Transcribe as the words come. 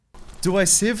Do I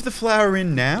sieve the flour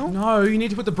in now? No, you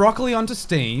need to put the broccoli onto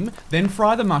steam, then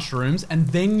fry the mushrooms, and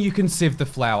then you can sieve the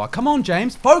flour. Come on,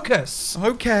 James, focus!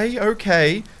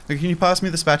 Okay. Can you pass me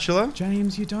the spatula?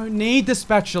 James, you don't need the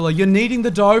spatula. You're kneading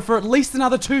the dough for at least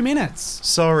another 2 minutes.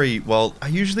 Sorry, well, I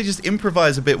usually just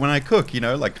improvise a bit when I cook,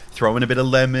 like throw in a bit of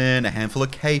lemon, a handful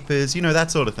of capers,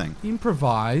 that sort of thing.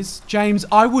 Improvise? James,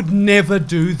 I would never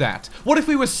do that. What if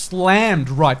we were slammed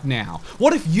right now?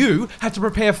 What if you had to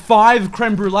prepare 5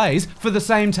 creme brulees for the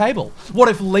same table? What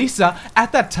if Lisa,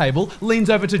 at that table, leans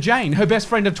over to Jane, her best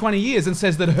friend of 20 years, and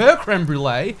says that her creme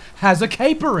brulee has a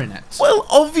caper in it? Well,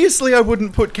 obviously I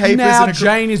wouldn't put capers now in a...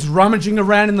 Jane is rummaging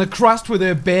around in the crust with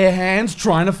her bare hands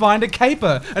trying to find a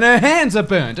caper, and her hands are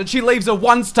burnt, and she leaves a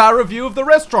 1-star review of the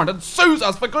restaurant and sues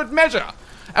us for good measure.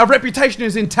 Our reputation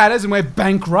is in tatters and we're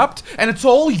bankrupt, and it's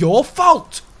all your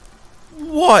fault.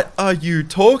 What are you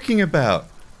talking about?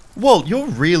 Walt, you're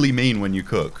really mean when you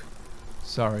cook.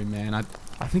 Sorry, man. I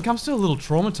think I'm still a little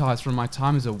traumatized from my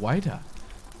time as a waiter.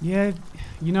 Yeah,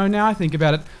 now I think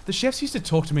about it, the chefs used to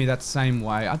talk to me that same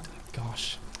way.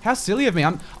 Gosh, how silly of me.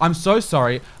 I'm so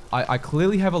sorry. I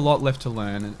clearly have a lot left to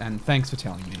learn, and thanks for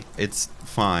telling me. It's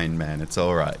fine, man. It's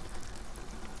all right.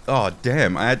 Oh,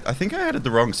 damn. I think I added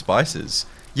the wrong spices.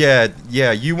 Yeah,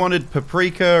 you wanted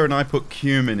paprika, and I put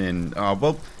cumin in.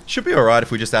 Well, should be all right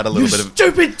if we just add a little bit of... You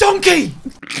stupid donkey!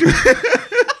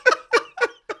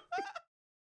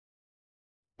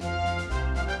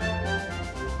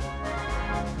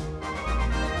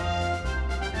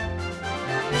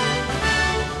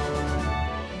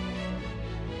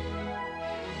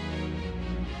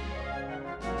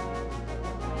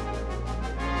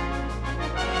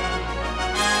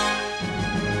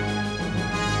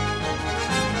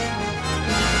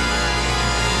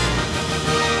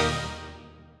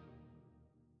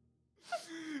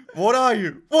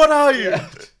 What are you?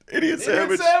 Idiot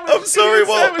sandwich. I'm sorry,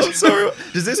 Walt. I'm sorry.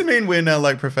 Does this mean we're now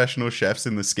like professional chefs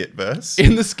in the skit-verse?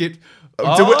 In the skit...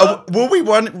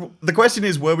 The question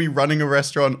is, were we running a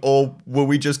restaurant or were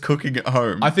we just cooking at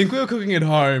home? I think we were cooking at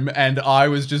home, and I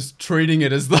was just treating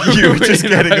it as though you were we just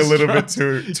in getting a restaurant. little bit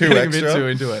too Getting extra. a bit too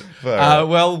into it.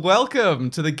 Well,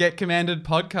 welcome to the Get Commanded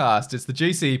podcast. It's the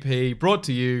GCP, brought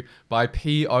to you by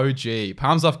POG,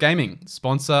 Palms Off Gaming,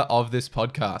 sponsor of this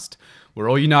podcast. We're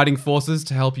all uniting forces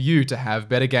to help you to have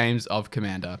better games of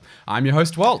Commander. I'm your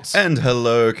host, Walt. And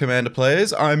hello, Commander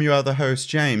players. I'm your other host,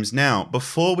 James. Now,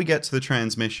 before we get to the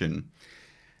transmission,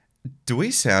 do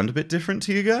we sound a bit different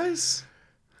to you guys?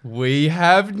 We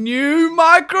have new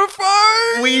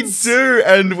microphones! We do,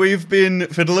 and we've been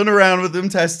fiddling around with them,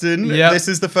 testing. Yep. This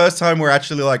is the first time we're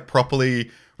actually like properly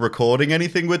recording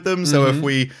anything with them. So if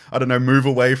we, move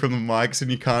away from the mics and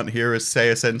you can't hear us say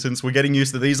a sentence, we're getting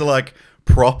used to these are like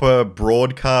proper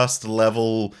broadcast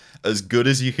level, as good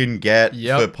as you can get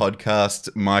for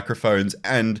podcast microphones.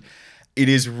 And it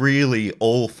is really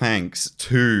all thanks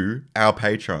to our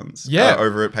patrons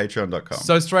over at patreon.com.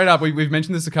 So straight up, we've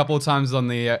mentioned this a couple of times on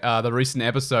the recent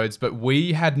episodes, but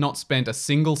we had not spent a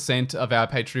single cent of our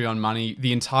Patreon money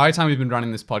the entire time we've been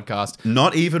running this podcast.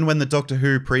 Not even when the Doctor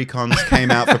Who pre-cons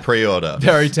came out for pre-order.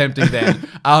 Very tempting then.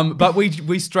 But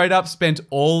we straight up spent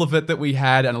all of it that we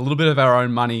had and a little bit of our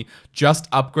own money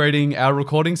just upgrading our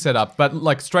recording setup. But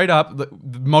like straight up,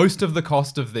 most of the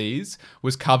cost of these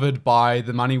was covered by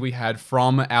the money we had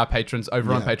from our patrons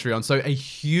over on Patreon. So a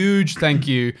huge thank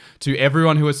you to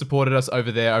everyone who has supported us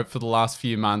over there for the last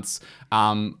few months.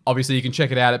 Obviously, you can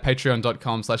check it out at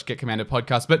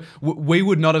patreon.com/getcommandedpodcast. But we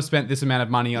would not have spent this amount of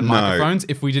money on microphones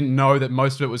if we didn't know that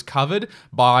most of it was covered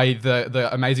by the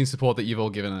amazing support that you've all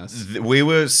given us. We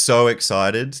were so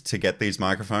excited to get these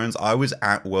microphones. I was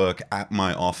at work at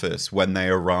my office when they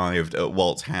arrived at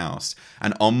Walt's house.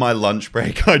 And on my lunch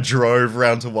break, I drove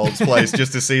around to Walt's place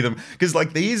just to see them. Because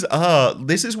like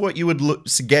this is what you would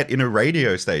get in a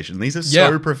radio station. These are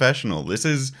so professional.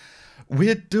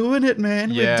 We're doing it,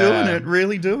 man. Yeah. We're doing it.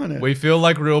 Really doing it. We feel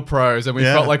like real pros, and we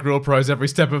felt like real pros every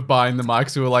step of buying the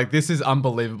mics. We were like, this is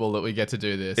unbelievable that we get to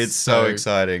do this. It's so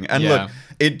exciting. And look,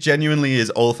 it genuinely is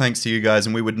all thanks to you guys,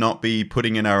 and we would not be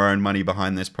putting in our own money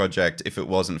behind this project if it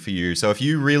wasn't for you. So if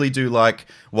you really do like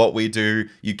what we do,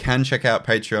 you can check out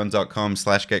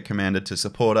patreon.com/getcommanded to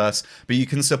support us, but you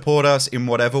can support us in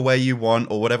whatever way you want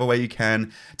or whatever way you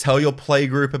can. Tell your play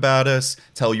group about us,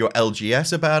 tell your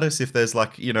LGS about us if there's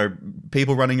like,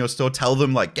 people running your store, tell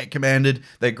them, like, get Commanded.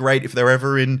 They're great. If they're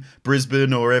ever in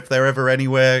Brisbane or if they're ever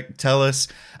anywhere, tell us.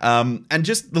 And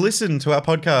just listen to our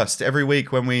podcast every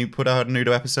week when we put out a new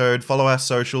episode. Follow our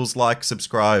socials, like,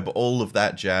 subscribe, all of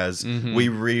that jazz. We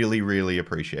really, really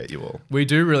appreciate you all. We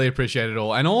do really appreciate it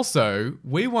all. And also,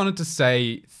 we wanted to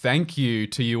say thank you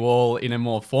to you all in a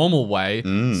more formal way.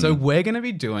 So we're going to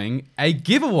be doing a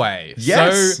giveaway.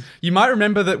 Yes. So you might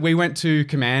remember that we went to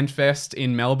Command Fest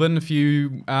in Melbourne a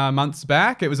few months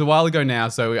back. It was a while ago now,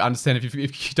 so we understand if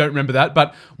you don't remember that.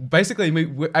 But basically,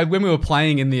 when we were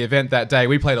playing in the event that day,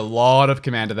 we played a lot of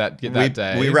Commander that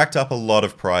day. We racked up a lot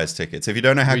of prize tickets. If you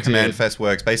don't know how Command Fest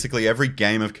works, basically every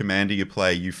game of Commander you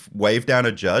play, you wave down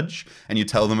a judge and you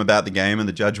tell them about the game, and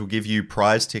the judge will give you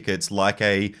prize tickets like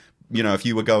a, if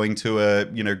you were going to a,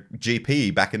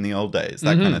 GP back in the old days,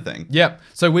 that kind of thing. Yep.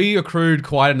 So we accrued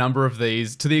quite a number of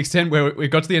these to the extent where we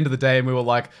got to the end of the day and we were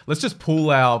like, let's just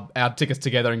pool our tickets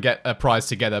together and get a prize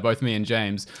together, both me and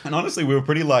James. And honestly, we were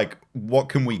pretty like, what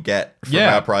can we get from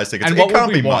our prize tickets? And it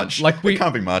can't be much. It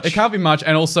can't be much. It can't be much.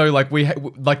 And also, like,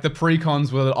 like the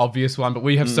precons were the obvious one, but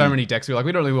we have so many decks. We don't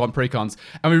really want precons.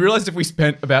 And we realized if we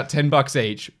spent about $10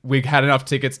 each, we had enough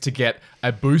tickets to get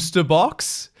a booster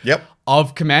box. Yep.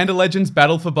 Of Commander Legends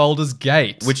Battle for Baldur's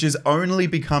Gate. Which is only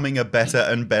becoming a better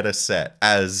and better set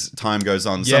as time goes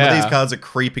on. Some of these cards are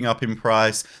creeping up in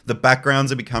price. The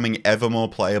backgrounds are becoming ever more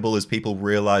playable as people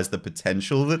realize the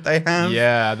potential that they have.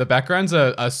 Yeah, the backgrounds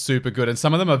are super good, and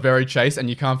some of them are very chase, and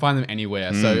you can't find them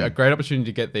anywhere. So a great opportunity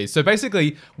to get these. So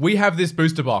basically, we have this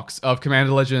booster box of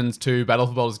Commander Legends 2 Battle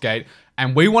for Baldur's Gate,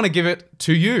 and we want to give it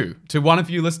to you, to one of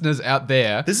you listeners out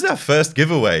there. This is our first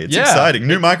giveaway. It's exciting.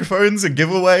 New microphones, a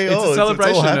giveaway. It's a celebration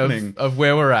it's all happening. of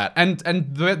where we're at. And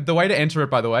the way to enter it,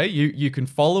 by the way, you can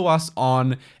follow us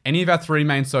on any of our 3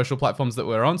 main social platforms that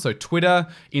we're on. So Twitter,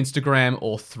 Instagram,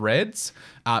 or Threads.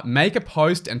 Make a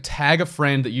post and tag a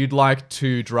friend that you'd like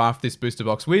to draft this booster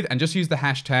box with, and just use the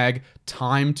hashtag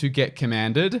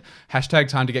 #TimeToGetCommanded. Hashtag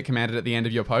 #TimeToGetCommanded at the end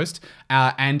of your post.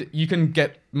 And you can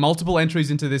get multiple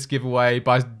entries into this giveaway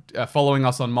by following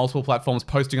us on multiple platforms,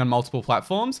 posting on multiple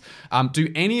platforms.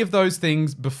 Do any of those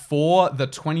things before the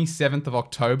 27th of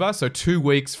October, so 2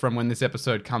 weeks from when this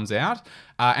episode comes out.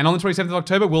 And on the 27th of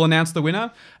October, we'll announce the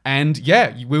winner. And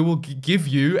we will give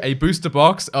you a booster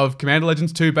box of Commander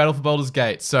Legends 2 Battle for Baldur's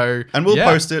Gate. So, and we'll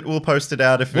post it. We'll post it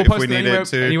out if we need it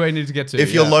to. Anywhere you need to get to.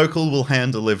 If you're local, we'll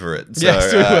hand deliver it. So,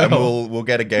 yes, we will. And we'll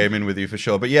get a game in with you for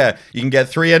sure. But yeah, you can get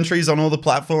 3 entries on all the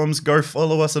platforms. Go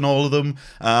follow us on all of them.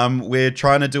 We're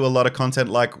trying to do a lot of content.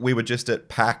 Like, we were just at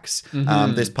PAX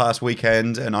this past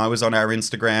weekend, and I was on our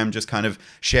Instagram just kind of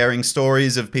sharing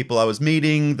stories of people I was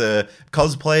meeting, the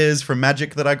cosplayers from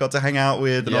Magic that I got to hang out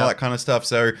with, and all that kind of stuff.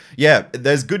 So yeah,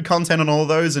 there's good content on all of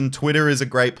those, and Twitter is a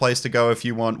great place to go if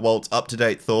you want Walt's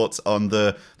up-to-date thoughts on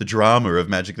the drama of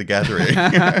Magic the Gathering.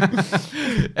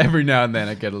 Every now and then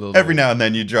I get a little... Every now and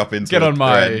then you drop into get on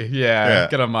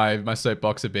my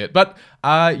soapbox a bit. But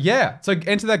so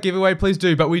enter that giveaway, please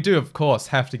do. But we do, of course,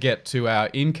 have to get to our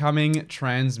incoming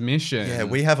transmission. Yeah,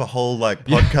 we have a whole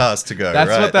podcast to go. That's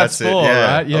right? what that's for,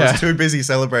 right? Yeah. I was too busy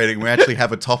celebrating. We actually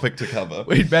have a topic to cover.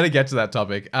 We'd better get to that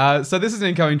topic. So this is an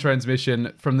incoming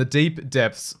transmission from the deep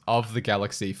depths of the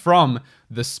galaxy, from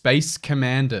the Space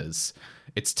Commanders.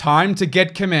 It's time to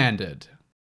get commanded.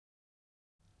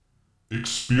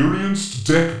 Experienced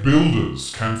deck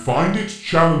builders can find it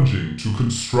challenging to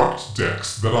construct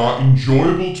decks that are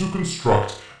enjoyable to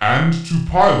construct and to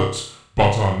pilot,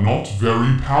 but are not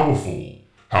very powerful.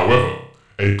 However,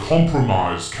 a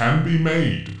compromise can be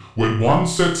made when one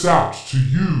sets out to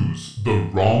use the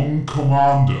wrong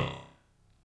commander.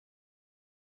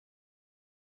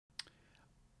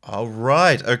 All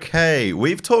right. Okay.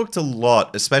 We've talked a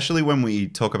lot, especially when we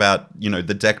talk about,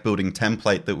 the deck building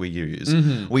template that we use.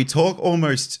 We talk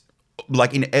almost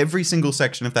like in every single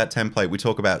section of that template, we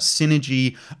talk about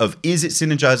synergy of, is it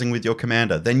synergizing with your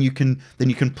commander? Then you can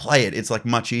play it. It's like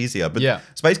much easier. But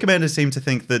Space Commanders seem to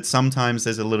think that sometimes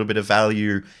there's a little bit of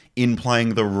value in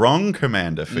playing the wrong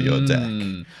commander for your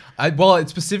deck. Well,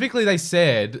 specifically they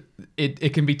said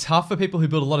it can be tough for people who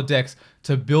build a lot of decks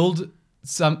to build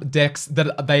some decks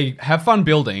that they have fun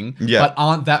building, but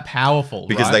aren't that powerful.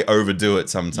 Because they overdo it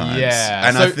sometimes. Yeah.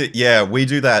 And I think, we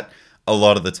do that a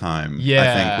lot of the time. Yeah.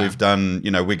 I think we've done,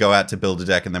 we go out to build a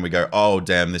deck and then we go, oh,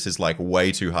 damn, this is like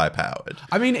way too high powered.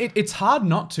 I mean, it's hard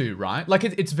not to, right? Like,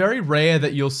 it's very rare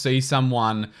that you'll see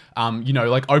someone,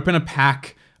 like open a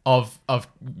pack of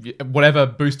whatever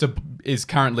booster is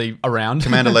currently around.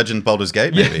 Commander Legend Baldur's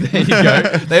Gate, maybe. There you go.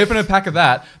 They open a pack of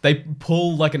that. They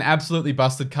pull like an absolutely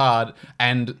busted card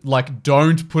and like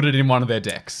don't put it in one of their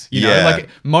decks. You know, Yeah. like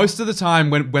most of the time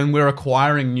when we're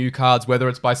acquiring new cards, whether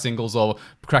it's by singles or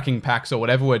cracking packs or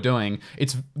whatever we're doing,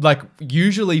 it's like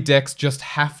usually decks just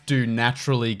have to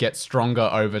naturally get stronger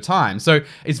over time. So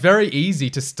it's very easy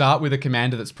to start with a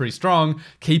commander that's pretty strong,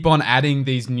 keep on adding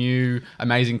these new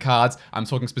amazing cards. I'm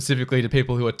talking specifically to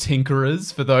people who are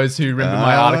tinkerers, for those who remember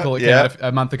my article that came out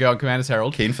a month ago on Commander's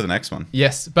Herald. Keen for the next one.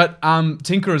 Yes, but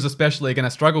tinkerers especially are going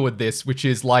to struggle with this, which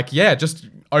is like, yeah, just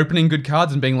opening good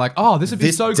cards and being like, oh, this would be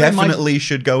This so good. definitely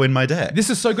should go in my deck. This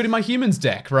is so good in my humans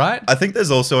deck, right? I think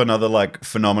there's also another like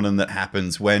phenomenon that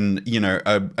happens when, you know,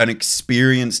 an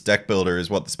experienced deck builder is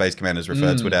what the Space Commanders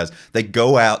refer to it as. They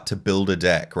go out to build a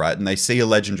deck, right? And they see a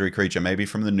legendary creature, maybe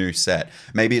from the new set.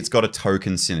 Maybe it's got a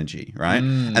token synergy, right?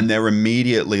 And they're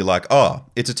immediately like, oh,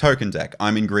 it's a token deck.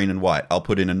 I'm in green and white. I'll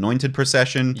put in Anointed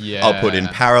Procession. Yeah. I'll put in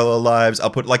Parallel Lives. I'll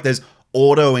put like there's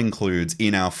auto includes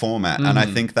in our format. And I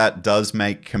think that does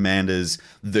make commanders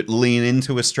that lean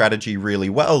into a strategy really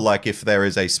well. Like if there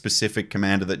is a specific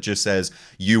commander that just says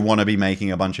you want to be making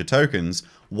a bunch of tokens,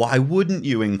 why wouldn't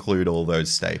you include all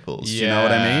those staples? Yeah. You know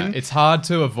what I mean? It's hard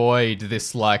to avoid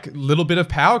this like little bit of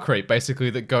power creep basically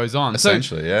that goes on.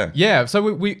 Essentially, yeah. Yeah,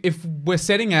 so we if we're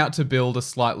setting out to build a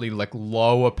slightly like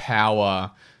lower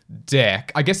power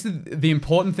deck, I guess the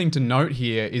important thing to note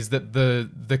here is that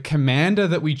the commander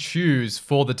that we choose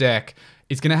for the deck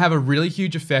is going to have a really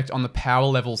huge effect on the power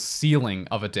level ceiling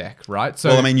of a deck, right? So,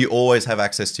 Well, I mean, you always have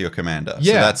access to your commander. So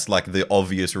Yeah. that's like the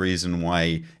obvious reason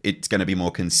why it's going to be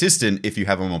more consistent if you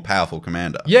have a more powerful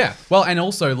commander. yeah. Well, and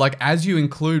also, like, as you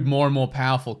include more and more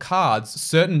powerful cards,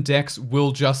 certain decks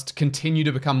will just continue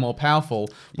to become more powerful.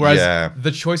 Whereas Yeah.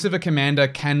 the choice of a commander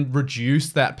can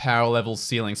reduce that power level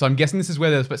ceiling. So I'm guessing this is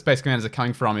where the Space Commanders are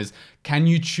coming from, is can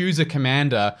you choose a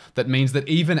commander that means that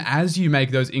even as you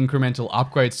make those incremental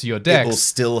upgrades to your It will decks,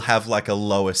 still have like a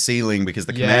lower ceiling because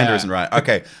the commander Yeah. isn't right.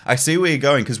 Okay, I see where you're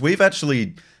going because we've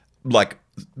actually like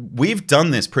we've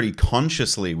done this pretty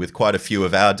consciously with quite a few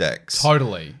of our decks.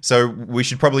 totally. So we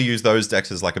should probably use those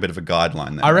decks as like a bit of a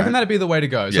guideline there. I reckon right? that'd be the way to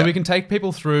go. So Yeah. we can take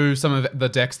people through some of the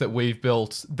decks that we've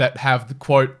built that have,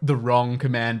 quote, the wrong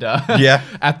commander Yeah.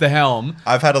 at the helm.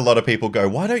 I've had a lot of people go,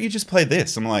 "Why don't you just play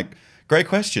this?" I'm like, "Great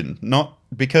question." Not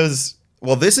because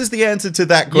well, this is the answer to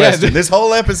that question. Yeah. This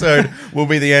whole episode will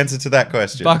be the answer to that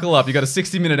question. Buckle up, you got a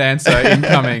 60-minute answer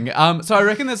incoming. So I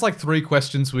reckon there's like 3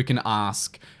 questions we can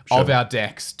ask of Sure. our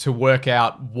decks to work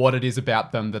out what it is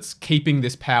about them that's keeping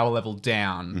this power level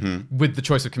down with the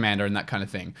choice of commander and that kind of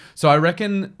thing. So I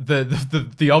reckon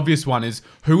the obvious one is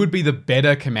who would be the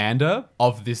better commander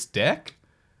of this deck?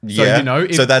 So, Yeah. you know,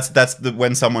 if- so that's the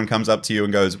when someone comes up to you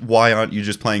and goes, "Why aren't you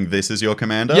just playing this as your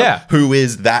commander?" Yeah. Who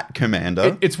is that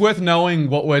commander? It's worth knowing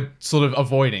what we're sort of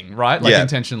avoiding, right? Like Yeah.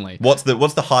 intentionally. What's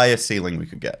the highest ceiling we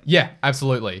could get? Yeah,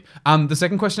 absolutely. The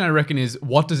second question I reckon is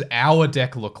what does our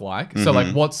deck look like? So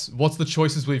like what's the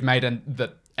choices we've made and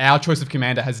that our choice of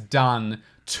commander has done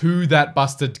to that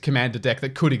busted commander deck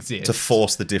that could exist. To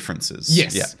force the differences.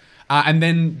 Yes. Yeah. And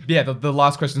then, yeah, the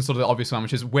last question is sort of the obvious one,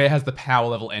 which is where has the power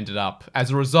level ended up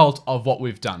as a result of what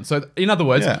we've done? So, in other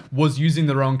words, Yeah. was using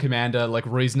the wrong commander like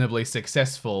reasonably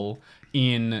successful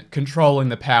in controlling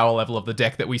the power level of the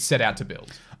deck that we set out to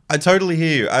build? I totally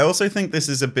hear you. I also think this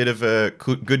is a bit of a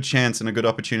good chance and a good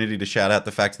opportunity to shout out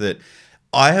the fact that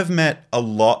I have met a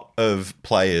lot of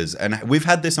players, and we've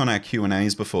had this on our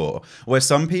Q&As before, where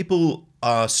some people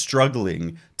are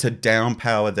struggling to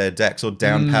downpower their decks or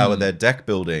downpower their deck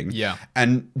building. Yeah.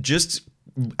 And just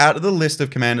out of the list of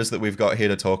commanders that we've got here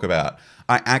to talk about,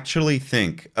 I actually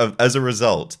think, as a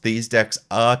result, these decks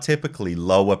are typically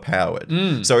lower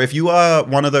powered. So if you are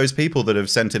one of those people that have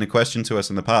sent in a question to us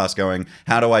in the past going,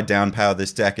 how do I downpower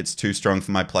this deck? It's too strong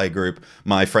for my play group.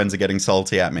 My friends are getting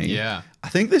salty at me. Yeah. I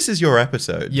think this is your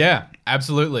episode. Yeah,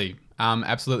 absolutely.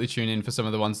 Absolutely tune in for some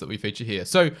of the ones that we feature here.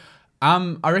 So,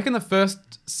 I reckon the first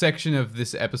section of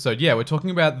this episode, yeah, we're talking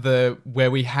about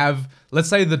where we have, let's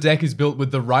say the deck is built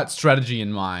with the right strategy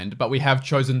in mind, but we have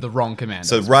chosen the wrong commander.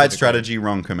 So right specifically. strategy,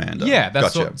 wrong commander. Yeah,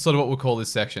 that's gotcha. sort of what we'll call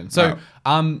this section. So,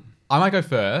 Right. I might go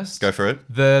first. Go for it.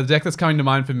 The deck that's coming to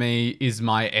mind for me is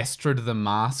my Estrad the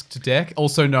Masked deck,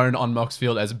 also known on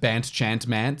Moxfield as Bant Chant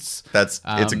Mance. It's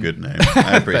a good name.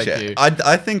 I appreciate you. it.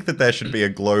 I think that there should be a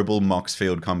global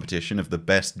Moxfield competition of the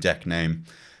best deck name.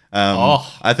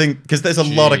 I think because there's a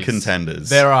lot of Jeez. contenders.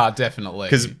 There are definitely.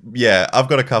 Because, yeah, I've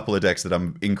got a couple of decks that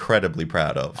I'm incredibly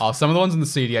proud of. Some of the ones in the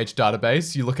CDH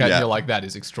database, you look at Yeah. and you're like, that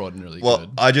is extraordinarily Well, good.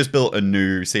 I just built a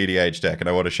new CDH deck, and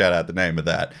I want to shout out the name of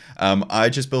that. I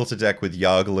just built a deck with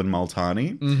Yargle and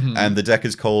Multani, and the deck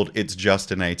is called It's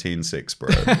Just an 18-6, bro.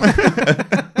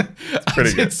 It's pretty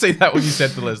I did good. see that when you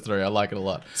sent the list through. I like it a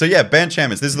lot. So yeah, Bant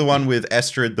Champions. This is the one with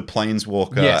Estrid, the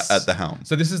Planeswalker, Yes. at the helm.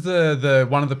 So this is the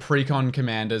one of the pre-con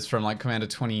commanders from like Commander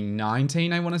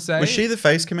 2019, I want to say. Was she the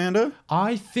face commander?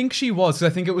 I think she was,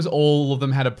 because I think it was all of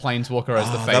them had a Planeswalker as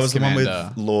the face that was commander. the one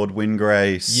with Lord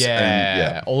Windgrace.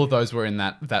 Yeah, and, all of those were in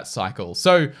that cycle.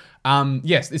 So,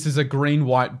 yes, this is a green,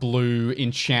 white, blue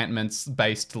enchantments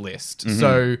based list. Mm-hmm.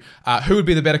 So, who would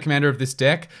be the better commander of this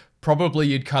deck? Probably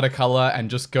you'd cut a color and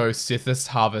just go Sithis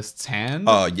Harvest's Hand.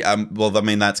 Oh yeah, well, I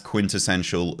mean that's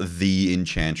quintessential the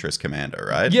Enchantress commander,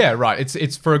 right? Yeah, right.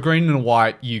 It's for a green and a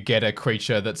white, you get a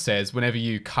creature that says whenever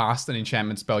you cast an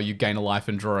enchantment spell, you gain a life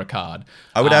and draw a card.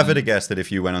 I would hazard a guess that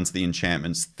if you went onto the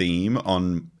enchantments theme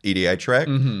on EDH Rec,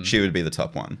 Mm-hmm. she would be the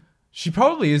top one. She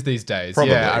probably is these days.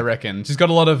 Probably. Yeah, I reckon. She's got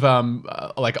a lot of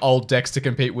like old decks to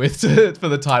compete with for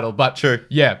the title. But True.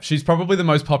 yeah, she's probably the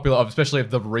most popular of, especially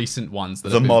of the recent ones. That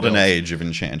The have been modern built. age of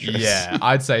Enchantress. Yeah,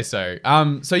 I'd say so.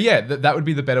 So yeah, that would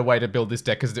be the better way to build this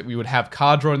deck, because we would have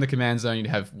card draw in the command zone, you'd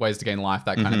have ways to gain life,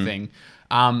 that kind of thing.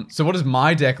 So what does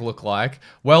my deck look like?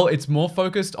 Well, it's more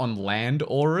focused on land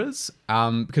auras,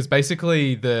 because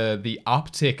basically the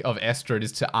uptick of Estrid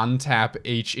is to untap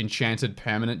each enchanted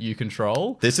permanent you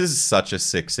control. This is such a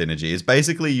sick synergy. It's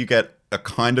basically you get a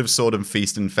kind of sort of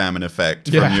feast and famine effect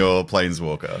Yeah. from your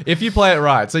Planeswalker. If you play it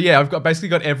right. So yeah, I've basically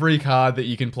got every card that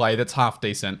you can play that's half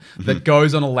decent, that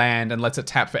goes on a land and lets it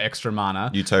tap for extra mana.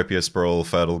 Utopia Sprawl,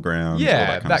 Fertile Ground,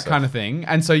 Yeah, all that kind of thing.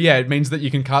 And so, yeah, it means that you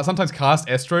can sometimes cast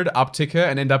Estrid, uptick her,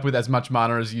 and end up with as much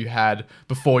mana as you had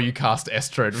before you cast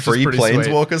Estrid, which Free is pretty sweet.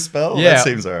 Planeswalker spell? Yeah. That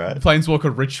seems alright.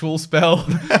 Planeswalker ritual spell,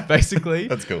 basically.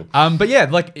 That's cool. But yeah,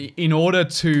 like in order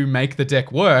to make the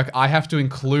deck work, I have to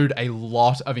include a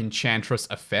lot of Enchantress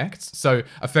effects. So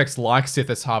effects like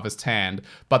Sithis Harvest Hand,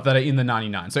 but that are in the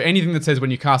 99. So anything that says when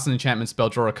you cast an enchantment spell,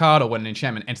 draw a card, or when an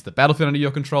enchantment enters the battlefield under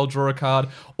your control, draw a card,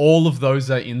 all of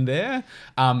those are in there.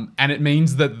 And it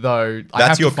means that though I have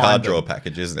That's to your find card them. draw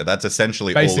package, isn't it? That's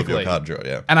essentially all of Basically. your card draw,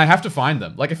 yeah. And I have to find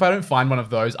them. Like if I don't find one of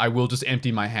those, I will just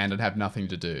empty my hand and have nothing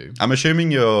to do. I'm assuming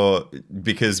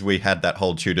because we had that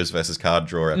whole Tutors versus card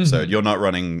draw episode, you're not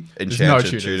running There's no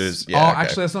Enchanted tutors. Tutors. Oh,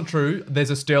 actually, that's not true.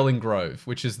 There's a Sterling Grove,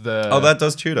 which is the that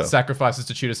does tutor. sacrifices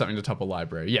to tutor something to top a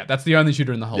library. Yeah, that's the only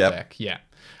tutor in the whole Yep. deck. Yeah.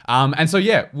 And so,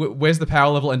 yeah, where's the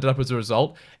power level ended up as a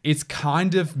result? It's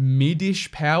kind of mid-ish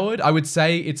powered. I would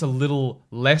say it's a little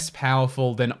less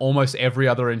powerful than almost every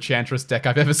other Enchantress deck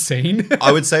I've ever seen.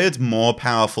 I would say it's more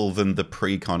powerful than the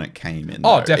pre-con it came in.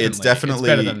 Oh, though. definitely. It's definitely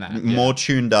It's better than that, yeah. more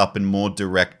tuned up and more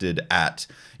directed at,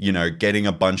 getting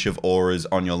a bunch of auras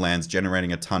on your lands,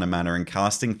 generating a ton of mana, and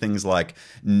casting things like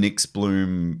Nyx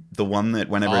Bloom, the one that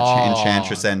whenever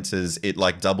Enchantress enters, it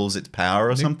like doubles its power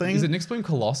or something. Is it Nyx Bloom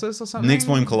Colossus or something? Nyx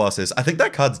Bloom Colossus. I think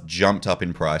that card's jumped up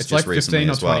in price It's just like recently 15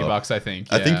 or as well. 20 bucks, I think.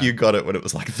 I think yeah. you got it when it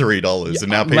was like $3, and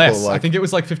now people Less. are like, I think it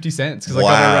was like 50 cents because I got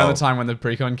it around Wow. the time when the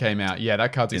precon came out. Yeah,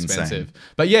 that card's Insane. expensive.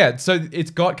 But yeah, so it's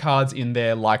got cards in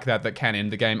there like that can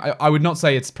end the game. I would not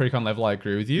say it's precon level, I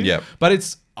agree with you. Yep. But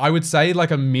it's, I would say,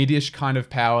 like a mid-ish kind of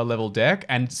power level deck,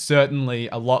 and certainly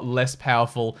a lot less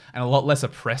powerful and a lot less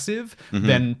oppressive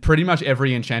than pretty much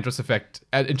every Enchantress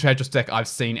deck I've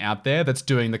seen out there that's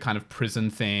doing the kind of prison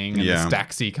thing and Yeah. the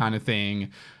Staxy kind of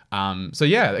thing. So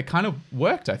yeah, it kind of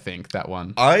worked, I think, that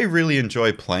one. I really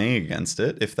enjoy playing against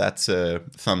it, if that's a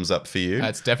thumbs up for you.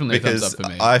 That's definitely a thumbs up for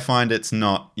me. I find it's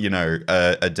not,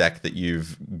 a deck that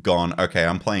you've gone, okay,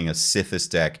 I'm playing a Sithis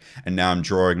deck, and now I'm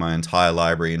drawing my entire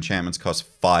library. Enchantments cost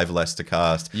 5 less to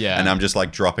cast. Yeah. And I'm just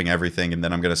like dropping everything, and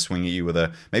then I'm going to swing at you with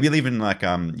maybe even like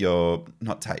your,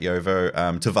 not Tatyovo,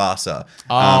 Tavasa.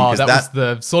 Oh, 'cause that was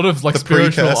the sort of like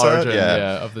spiritual origin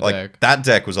of the like, deck. That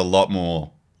deck was a lot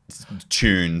more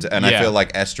tuned, and I Yeah. feel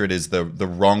like Estrid is the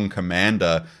wrong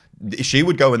commander. She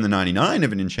would go in the 99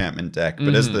 of an enchantment deck,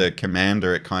 but as the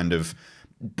commander, it kind of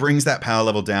brings that power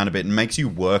level down a bit and makes you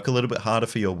work a little bit harder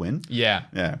for your win. Yeah,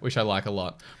 Yeah. which I like a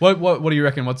lot. What do you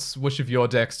reckon? Which of your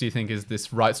decks do you think is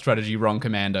this right strategy, wrong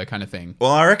commander kind of thing?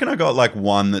 Well, I reckon I got like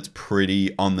one that's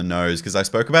pretty on the nose because I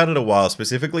spoke about it a while,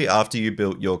 specifically after you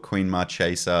built your Queen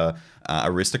Marchesa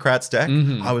Aristocrats deck.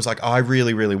 I was like, I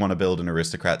really, really want to build an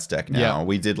Aristocrats deck now. Yeah.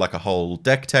 We did like a whole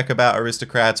deck tech about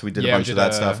Aristocrats. We did a bunch of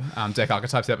that stuff. Deck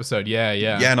archetypes episode. Yeah.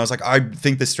 Yeah, and I was like, I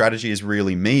think this strategy is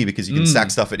really me because you can sack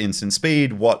stuff at instant speed.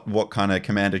 weighed what kind of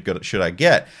commander should I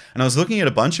get. And I was looking at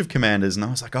a bunch of commanders, and I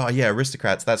was like, oh yeah,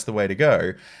 aristocrats, that's the way to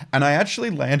go. And I actually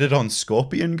landed on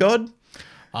Scorpion God.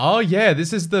 Oh yeah,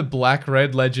 this is the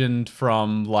black-red legend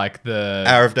from like the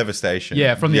Hour of Devastation.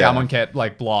 Yeah, from the Amonkhet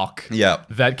like block. Yeah.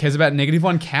 That cares about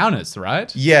 -1 counters,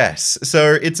 right? Yes.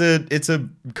 So it's a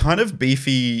kind of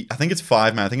beefy, I think it's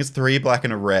 5 mana. I think it's 3 black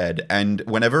and a red. And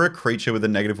whenever a creature with a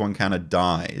 -1 counter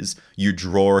dies, you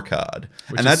draw a card.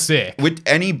 Which is sick. With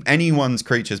anyone's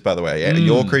creatures, by the way.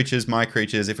 Your creatures, my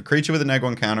creatures. If a creature with a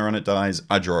 -1 counter on it dies,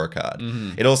 I draw a card.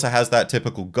 It also has that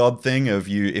typical god thing of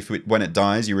when it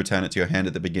dies, you return it to your hand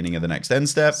at the beginning of the next end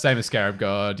step. Same as Scarab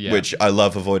God, yeah. Which I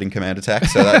love avoiding command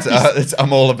attacks, so that's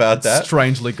I'm all about that.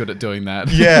 Strangely good at doing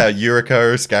that. Yeah,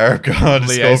 Yuriko, Scarab God,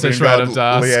 Liaison, Scorpion Shroud God, of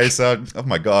Dusk. Liaison. Oh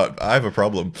my god, I have a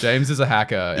problem. James is a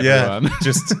hacker, everyone. Yeah,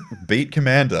 just beat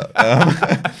Commander.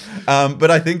 But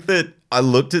I think that I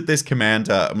looked at this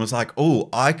Commander and was like, oh,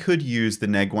 I could use the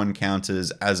 -1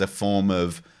 counters as a form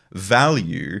of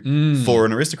value for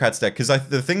an Aristocrats deck, because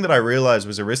the thing that I realized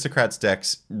was Aristocrats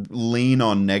decks lean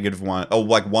on -1 or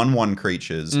like 1/1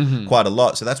 creatures quite a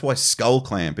lot, so that's why Skull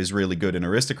Clamp is really good in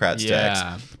Aristocrats decks.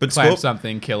 But clamp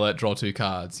something, kill it, draw 2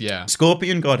 cards. Yeah,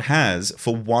 Scorpion God has,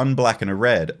 for 1 black and a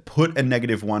red, put a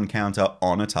 -1 counter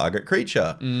on a target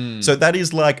creature. So that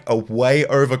is like a way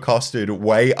overcosted,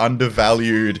 way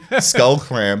undervalued Skull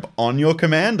Clamp on your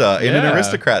commander in an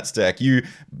Aristocrats deck. You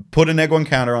put a -1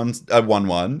 counter on a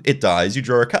 1/1, it dies, you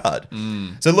draw a card.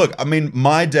 So look, I mean,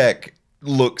 my deck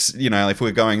looks, if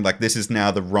we're going like this is now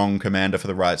the wrong commander for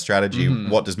the right strategy,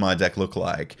 what does my deck look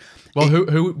like? Well,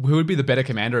 who would be the better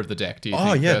commander of the deck, do you think?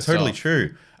 Oh, yeah, totally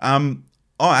true.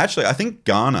 Actually, I think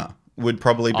Garner would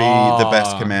probably be the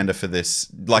best commander for this,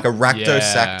 like a Rakdos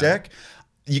sack deck.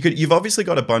 You've obviously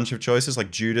got a bunch of choices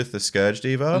like Judith the Scourge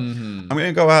Diva. I'm going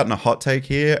to go out on a hot take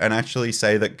here and actually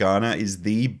say that Garner is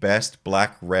the best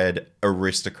black-red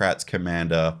Aristocrats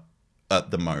commander at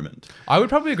the moment. I would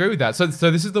probably agree with that. So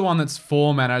this is the one that's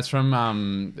 4 mana. It's from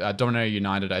Dominaria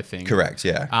United, I think. Correct,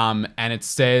 yeah. And it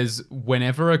says,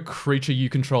 whenever a creature you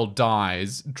control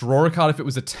dies, draw a card if it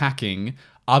was attacking.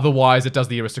 Otherwise, it does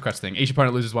the Aristocrats thing. Each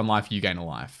opponent loses 1 life, you gain a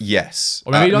life. Yes.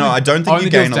 Or maybe no, I don't think you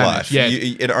gain a life. Yeah.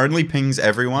 It only pings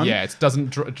everyone. Yeah, it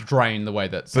doesn't drain the way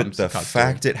that some But the cards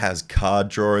fact it has card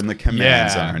draw in the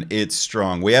command zone, it's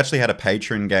strong. We actually had a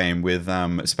patron game with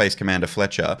Space Commander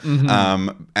Fletcher,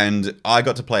 and I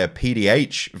got to play a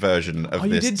PDH version of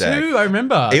this deck. Oh, you did too? I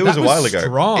remember. It was a while ago.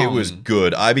 Strong. It was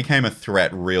good. I became a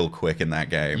threat real quick in that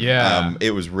game. Yeah.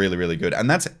 It was really, really good. And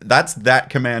that's that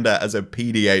commander as a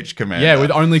PDH commander. Yeah,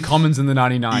 with only commons in the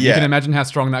 99. You Yeah. can imagine how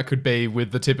strong that could be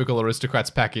with the typical Aristocrats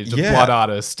package of Blood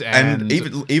Artist and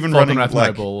even Falcon running Wrath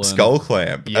like Noble and- Skull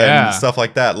Clamp and stuff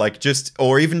like that,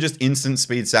 or even just instant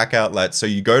speed sack outlets. So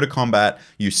you go to combat,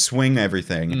 you swing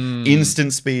everything,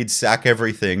 instant speed sack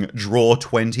everything, draw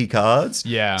 20 cards.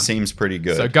 Yeah, seems pretty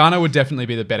good. So Garner would definitely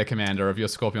be the better commander of your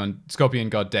Scorpion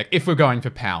God deck if we're going for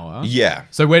power. Yeah.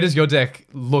 So where does your deck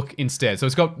look instead? So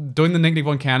it's got doing the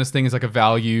 -1 counters thing is like a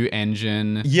value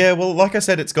engine. Yeah, well, like I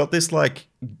said, it's got this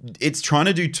it's trying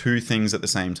to do 2 things at the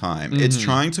same time. It's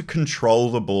trying to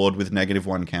control the board with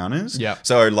 -1 counters. Yeah.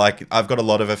 So I've got a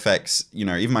lot of effects,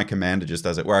 even my commander just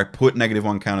does it, where I put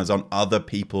 -1 counters on other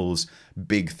people's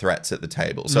big threats at the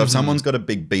table. So if someone's got a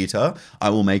big beater, I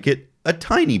will make it a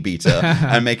tiny beater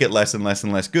and make it less and less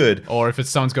and less good. Or if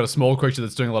someone's got a small creature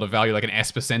that's doing a lot of value, like an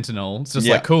Esper Sentinel, it's just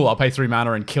like, cool, I'll pay 3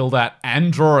 mana and kill that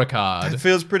and draw a card. It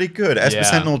feels pretty good. Esper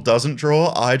Sentinel doesn't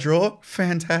draw, I draw.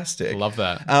 Fantastic. Love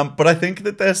that. But I think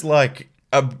that there's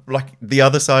the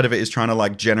other side of it is trying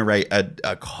to generate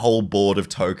a whole board of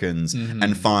tokens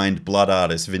and find Blood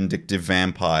Artist, Vindictive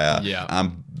Vampire,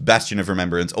 Bastion of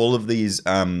Remembrance, all of these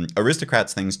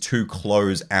Aristocrats things to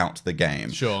close out the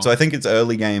game. Sure. So I think its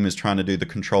early game is trying to do the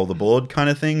control the board kind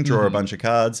of thing, draw a bunch of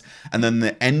cards, and then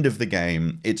the end of the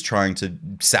game, it's trying to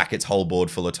sack its whole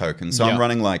board full of tokens. So I'm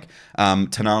running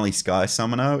Tenali Sky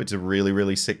Summoner. It's a really,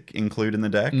 really sick include in the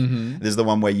deck. This is the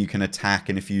one where you can attack,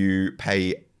 and if you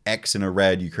pay X in a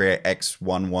red, you create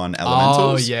X/1/1 elementals.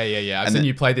 Oh, yeah. I've seen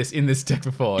you play this in this deck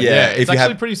before. Yeah, it's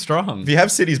actually pretty strong. If you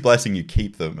have City's Blessing, you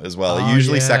keep them as well. It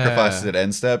usually sacrifices at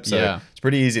end step, so it's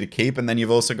pretty easy to keep. And then you've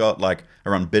also got I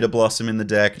run Bitter Blossom in the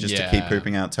deck just to keep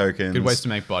pooping out tokens. Good ways to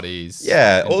make bodies.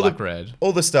 Yeah, red.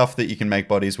 All the stuff that you can make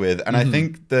bodies with. And I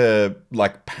think the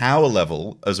power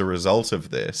level as a result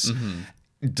of this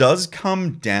does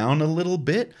come down a little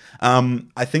bit.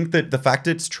 I think that the fact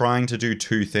it's trying to do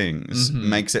two things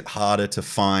makes it harder to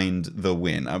find the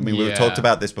win. I mean, we've Yeah. talked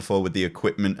about this before with the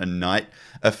equipment and knight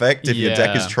effect. If your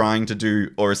deck Yeah. is trying to do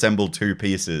or assemble two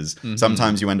pieces,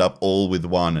 sometimes you end up all with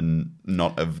one and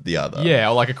not of the other. Yeah,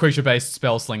 or like a creature-based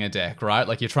spell slinger deck, right?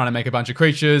 Like you're trying to make a bunch of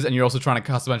creatures and you're also trying to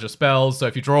cast a bunch of spells. So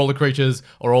if you draw all the creatures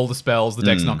or all the spells, the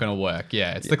deck's not going to work.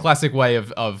 Yeah, it's the classic way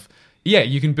of yeah,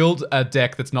 you can build a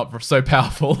deck that's not so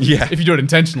powerful Yeah. if you do it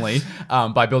intentionally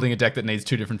by building a deck that needs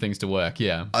two different things to work.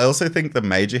 Yeah. I also think the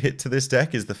major hit to this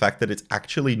deck is the fact that it's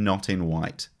actually not in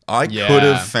white. I Yeah. could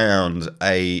have found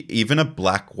even a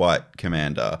black-white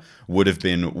commander would have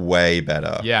been way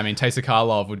better. Yeah, I mean, Teysa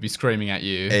Karlov would be screaming at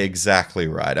you. Exactly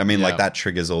right. I mean, Yeah. like that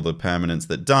triggers all the permanents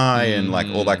that die and like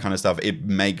all that kind of stuff. It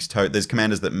makes there's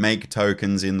commanders that make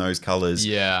tokens in those colors.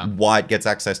 Yeah. White gets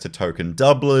access to token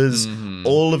doublers.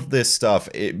 All of this stuff,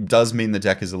 it does mean the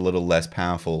deck is a little less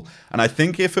powerful. And I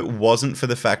think if it wasn't for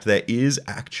the fact there is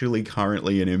actually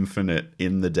currently an infinite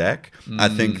in the deck, I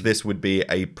think this would be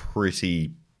a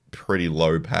pretty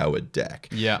low powered deck.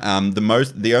 Yeah.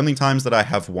 The only times that I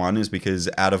have won is because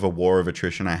out of a war of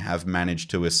attrition I have managed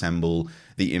to assemble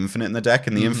the infinite in the deck,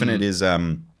 and the infinite is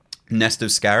Nest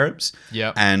of Scarabs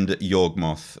Yep. and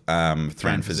Yawgmoth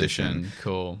Thran Physician.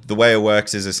 Cool. The way it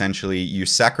works is essentially you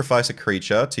sacrifice a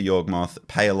creature to Yawgmoth,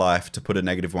 pay a life to put a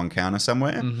 -1 counter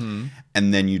somewhere,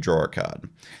 and then you draw a card.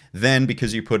 Then,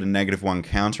 because you put a -1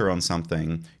 counter on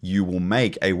something, you will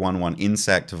make a 1/1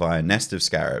 insect via Nest of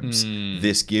Scarabs.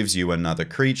 This gives you another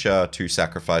creature to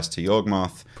sacrifice to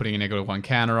Yawgmoth. Putting a -1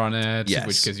 counter on it, Yes.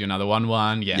 which gives you another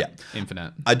 1/1. Yeah. Yeah.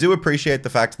 Infinite. I do appreciate the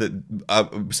fact that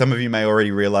some of you may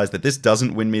already realize that this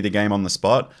doesn't win me the game on the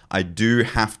spot. I do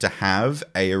have to have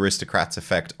a Aristocrats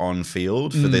effect on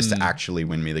field for this to actually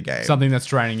win me the game. Something that's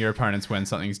draining your opponents when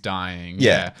something's dying.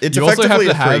 yeah, it's You also effectively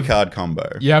a have to have 3-card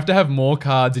combo. You have to have more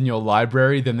cards in your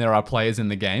library than there are players in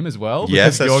the game as well.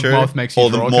 Yes, because that's true. Yawgmoth makes you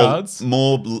draw cards.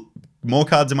 More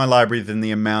cards in my library than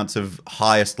the amount of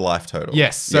highest life total.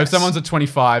 Yes. So if someone's at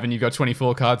 25 and you've got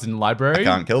 24 cards in the library,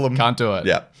 can't kill them. Can't do it.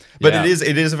 Yeah. But Yeah.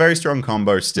 it is a very strong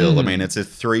combo still. I mean, it's a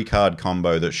 3-card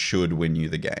combo that should win you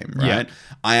the game, right? Yeah.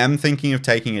 I am thinking of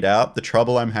taking it out. The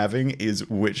trouble I'm having is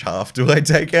which half do I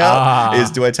take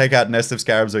out? Do I take out Nest of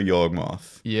Scarabs or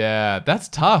Yawgmoth? Yeah, that's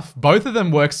tough. Both of them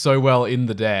work so well in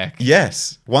the deck.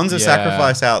 Yes. One's a Yeah.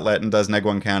 sacrifice outlet and does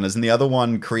neg1 counters, and the other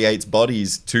one creates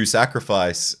bodies to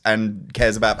sacrifice and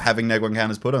cares about having neg1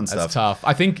 counters put on That's stuff. tough.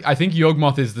 I think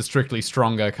Yawgmoth is the strictly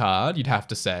stronger card, you'd have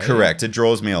to say. Correct. It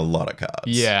draws me a lot of cards.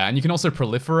 Yeah, and you can also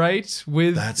proliferate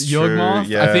with That's Yawgmoth.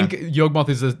 true, yeah. I think Yawgmoth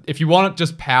is if you want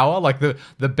just power, like the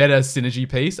better synergy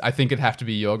piece, I think it'd have to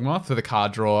be Yawgmoth for the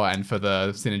card draw and for the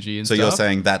synergy and So stuff. you're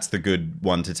saying that's the good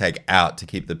one to take out to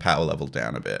keep the power level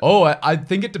down a bit. Oh, I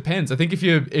think it depends. I think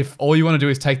if all you want to do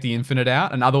is take the infinite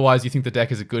out, and otherwise you think the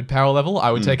deck is a good power level,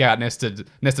 I would take out Nest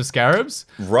of Scarabs.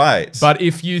 Right. But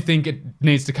if you think it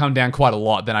needs to come down quite a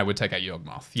lot, then I would take out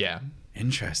Yawgmoth. Yeah.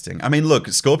 Interesting. I mean, look,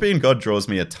 Scorpion God draws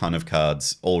me a ton of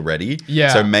cards already.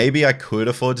 Yeah. So maybe I could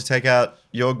afford to take out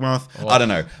Yawgmoth. I don't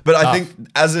know. But I think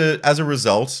as a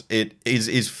result, it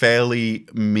is fairly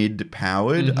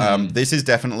mid-powered. This is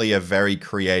definitely a very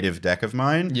creative deck of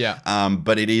mine. Yeah.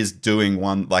 But it is doing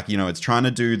one, like, it's trying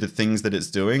to do the things that it's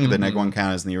doing, the neg1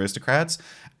 counters and the aristocrats,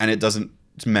 and it doesn't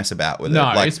mess about with No,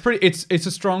 it. Like, it's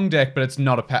a strong deck, but it's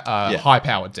not a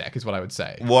high-powered deck, is what I would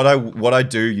say. What I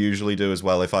do usually do as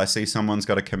well, if I see someone's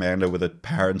got a commander with a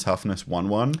power and toughness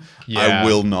 1/1, Yeah. I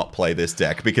will not play this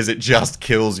deck because it just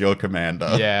kills your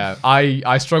commander. Yeah,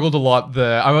 I struggled a lot.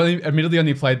 Admittedly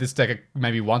only played this deck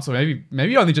maybe once, or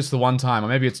maybe only just the one time, or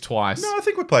maybe it's twice. No, I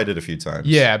think we played it a few times.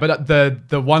 Yeah, but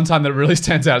the one time that really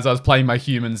stands out is I was playing my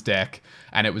humans deck,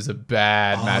 and it was a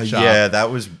bad matchup. Yeah,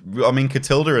 that was. I mean,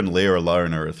 Catilda and Lear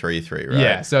alone are a 3/3, right?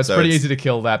 Yeah, so it's pretty easy to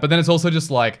kill that. But then it's also just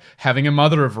like having a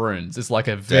Mother of Runes is like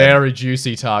a very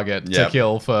juicy target to Yep.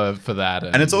 kill for that.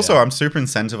 And it's also, I'm super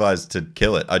incentivized to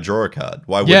kill it. I draw a card.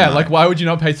 Why wouldn't yeah, I? like why would you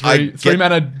not pay three get-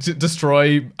 mana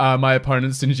destroy my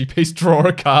opponent's synergy piece, draw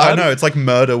a card? I know, it's like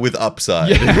murder with upside.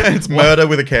 Yeah. It's murder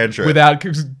with a cantrip. Without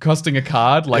costing a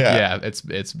card, like Yeah.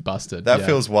 it's busted. That Yeah.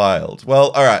 feels wild. Well,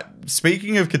 all right.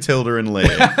 Speaking of Catilda and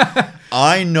Lear,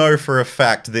 I know for a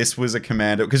fact this was a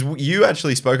commander because you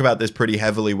actually spoke about this pretty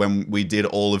heavily when we did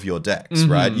all of your decks,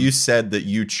 right? You said that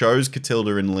you chose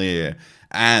Catilda and Lear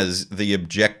as the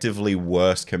objectively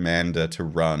worst commander to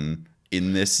run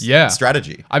in this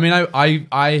strategy. I mean,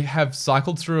 I have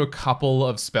cycled through a couple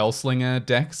of Spellslinger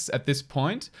decks at this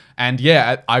point, and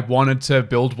yeah, I wanted to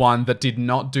build one that did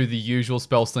not do the usual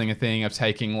Spellslinger thing of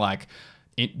taking like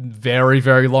very,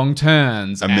 very long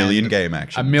turns. A million and game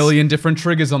actions. A million different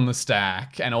triggers on the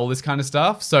stack and all this kind of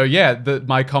stuff. So yeah,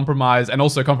 my compromise, and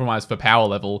also compromise for power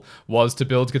level, was to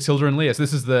build Catilda and Leah. So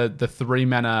this is the 3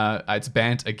 mana, it's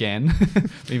Bant again.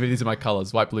 Maybe these are my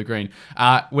colors, white, blue, green.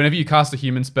 Whenever you cast a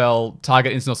human spell,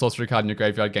 target instant or sorcery card in your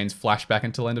graveyard gains flashback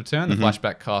until end of turn. The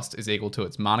flashback cost is equal to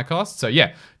its mana cost. So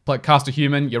yeah, cast a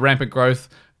human, your rampant growth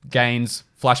gains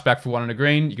flashback for 1 and a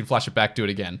green. You can flash it back, do it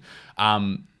again.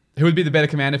 Who would be the better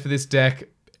commander for this deck?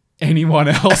 Anyone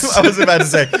else? I was about to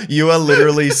say, you are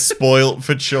literally spoilt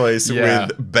for choice Yeah.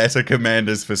 with better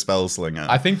commanders for Spellslinger.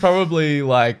 I think probably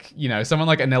someone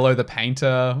like Anello the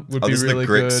Painter would be this really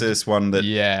is the Grixis one that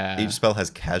Yeah. each spell has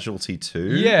casualty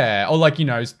too. Yeah, or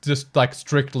just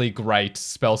strictly great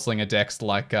Spellslinger decks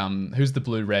like who's the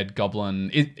blue-red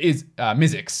goblin? Is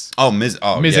Mizzix. Oh, Mizzix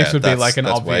yeah, would be that's an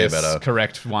way obvious better.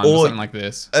 correct one Or- or something like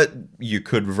this. You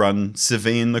could run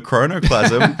Savine the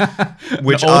Chronoclasm,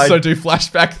 which Also do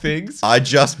flashback things. I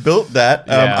just built that.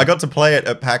 Yeah. I got to play it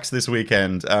at PAX this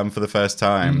weekend for the first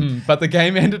time. But the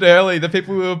game ended early. The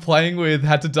people we were playing with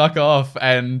had to duck off,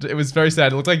 and it was very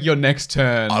sad. It looked like your next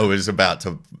turn. I was about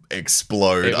to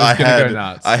explode. It was gonna go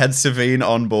nuts. I had Savine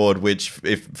on board, which,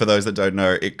 if for those that don't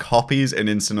know, it copies an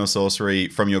instant or sorcery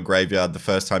from your graveyard the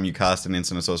first time you cast an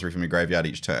instant or sorcery from your graveyard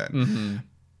each turn.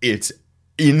 It's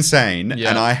insane.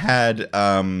 Yeah. And I had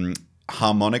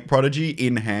Harmonic Prodigy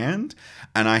in hand,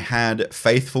 and I had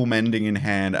Faithful Mending in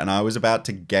hand, and I was about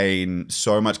to gain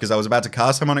so much because I was about to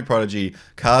cast Harmonic Prodigy,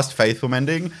 cast Faithful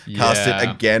Mending, cast it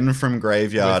Yeah. again from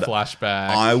graveyard. With flashback.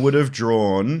 I would have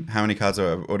drawn how many cards?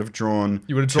 I would have drawn.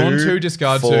 You would have drawn 2,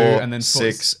 discard 2, and then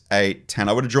 6, 8, 10.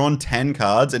 I would have drawn 10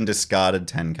 cards and discarded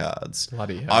 10 cards.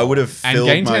 Bloody hell. I would have And filled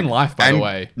gained my, 10 life, by the and-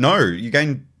 way. No, you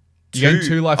gain. You gain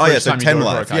 2 life Oh for yeah, each so time you 10 draw a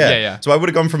draw life. card. Yeah. Yeah. So I would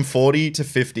have gone from 40 to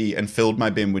 50 and filled my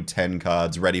bin with 10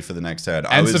 cards ready for the next turn.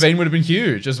 And Savine would have been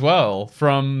huge as well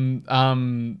from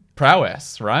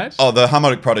Prowess, right? Oh, the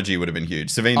Harmonic Prodigy would have been huge.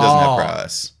 Savine doesn't have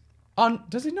prowess.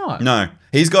 Does he not? No,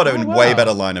 he's got a wow. way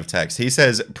better line of text. He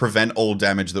says prevent all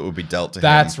damage that will be dealt to him.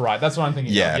 That's right. That's what I'm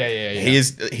thinking. Yeah. Of.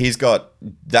 Yeah. He's got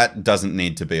that doesn't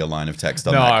need to be a line of text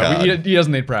on that No, card. he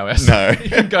doesn't need prowess. No. He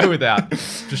can go without,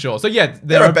 for sure. So yeah,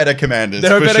 There are better commanders.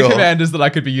 There are for better sure. commanders that I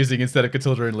could be using instead of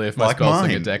Catilda and Leah for my Like Spellslinger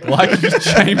mine. deck, like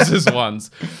James's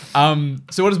ones.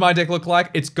 So what does my deck look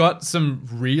like? It's got some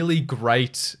really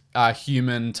great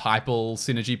human typal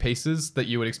synergy pieces that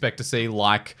you would expect to see,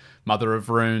 like Mother of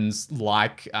Runes,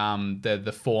 like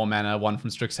the 4 mana one from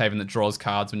Strixhaven that draws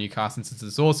cards when you cast instances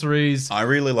of sorceries. I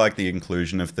really like the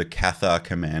inclusion of the Cathar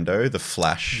Commando, the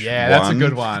flash. Yeah, that's a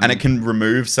good one. And it can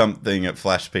remove something at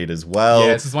flash speed as well.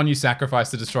 Yeah, this is one you sacrifice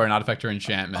to destroy an artifact or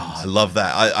enchantment. I love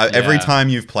that. Every Yeah. time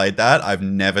you've played that, I've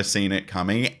never seen it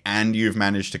coming, and you've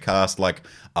managed to cast like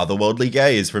Otherworldly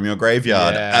Gaze from your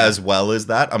graveyard Yeah. as well as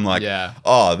that. I'm like, Yeah.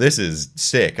 oh, this is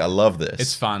sick. I love this.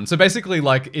 It's fun. So basically,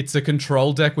 it's a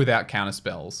control deck without counter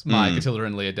spells. My Catilda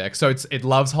and Leah deck. So it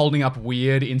loves holding up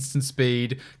weird instant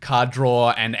speed, card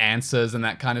draw, and answers and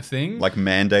that kind of thing. like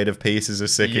Mandate of Peace is a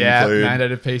sick Yeah, include.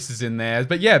 mandated pieces in there.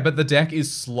 But the deck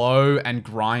is slow and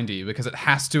grindy because it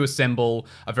has to assemble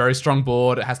a very strong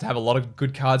board. It has to have a lot of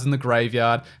good cards in the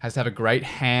graveyard. It has to have a great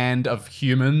hand of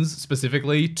humans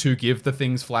specifically to give the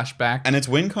things flashback. And its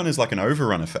win con is like an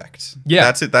overrun effect. Yeah.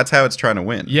 That's it. That's how it's trying to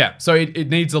win. Yeah, so it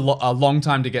needs a long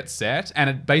time to get set, and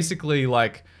it basically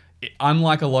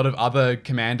unlike a lot of other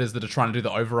commanders that are trying to do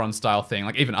the overrun style thing,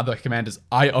 like even other commanders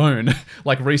I own,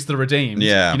 like Reese the Redeemed.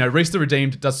 Yeah. Reese the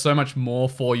Redeemed does so much more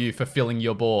for you for filling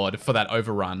your board for that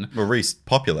overrun. Well, Reese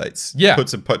populates. Yeah.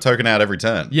 Puts a token out every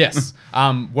turn. Yes.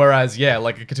 Whereas,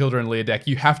 like a Catilda and Leah deck,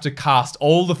 you have to cast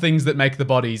all the things that make the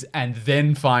bodies and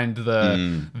then find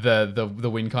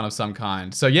the win con of some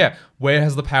kind. So yeah, where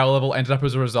has the power level ended up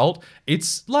as a result?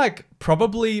 It's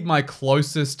probably my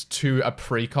closest to a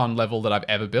precon level that I've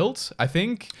ever built. I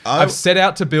think I've set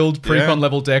out to build precon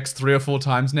level decks 3 or 4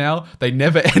 times now. They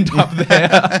never end up there.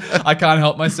 I can't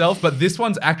help myself, but this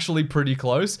one's actually pretty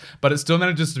close, but it still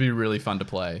manages to be really fun to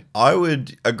play. I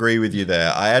would agree with you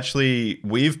there.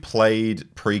 We've played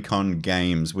precon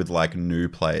games with like new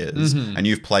players, and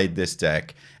you've played this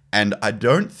deck, and I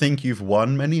don't think you've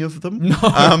won many of them.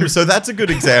 No. So that's a good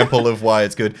example of why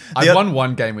it's good. I've won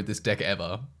 1 game with this deck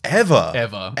ever. Ever.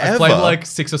 I've played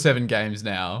 6 or 7 games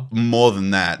now. More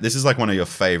than that. This is like one of your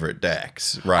favorite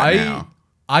decks now.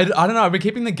 I don't know. I've been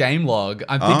keeping the game log.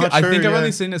 I think I've yeah.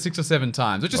 only seen it 6 or 7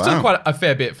 times, which is Wow. still quite a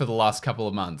fair bit for the last couple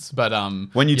of months. But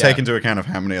When you yeah. take into account of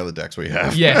how many other decks we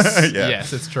have. yes, Yeah.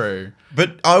 yes, it's true.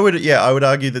 But I would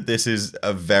argue that this is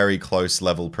a very close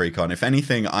level precon. If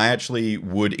anything, I actually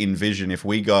would envision if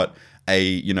we got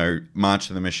a, March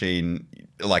of the Machine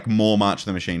like more March of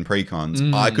the Machine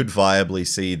precons, I could viably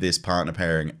see this partner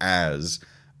pairing as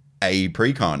a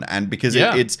precon, and because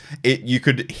you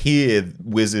could hear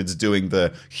Wizards doing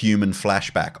the human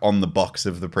flashback on the box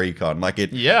of the precon, like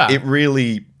it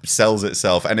really sells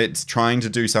itself, and it's trying to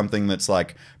do something that's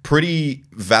like pretty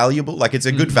valuable. Like it's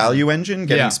a good value engine,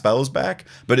 getting spells back,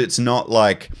 but it's not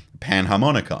like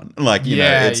Panharmonicon. Like, you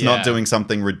know, it's not doing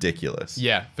something ridiculous.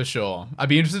 Yeah, for sure. I'd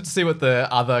be interested to see what the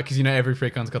other, because you know every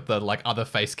precon's got the like other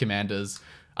face commanders.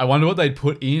 I wonder what they'd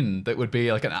put in that would be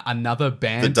like another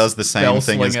band that does the same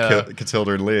thing as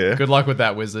Catilda and Lear. Good luck with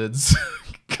that, Wizards.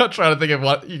 I'm trying to think of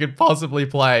what you could possibly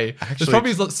play. There's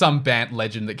probably some band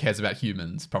legend that cares about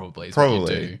humans, probably. What you'd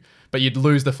do. But you'd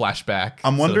lose the flashback.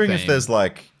 I'm wondering if there's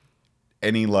like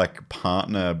any like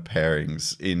partner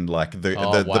pairings in like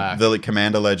the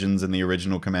Commander Legends and the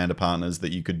original Commander partners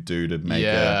that you could do to make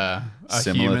a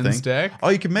similar thing. Deck? Oh,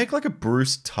 you could make like a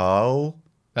Bruce Tal.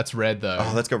 That's red though.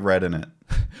 Oh, that's got red in it.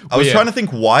 I was trying to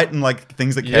think white and like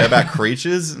things that care about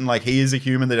creatures, and like he is a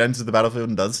human that enters the battlefield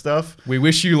and does stuff. We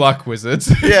wish you luck,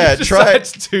 Wizards. Yeah, try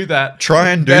to do that.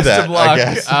 Try and do Best that. Of luck. I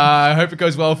guess. I hope it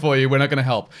goes well for you. We're not going to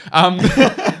help.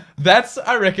 That's,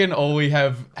 I reckon, all we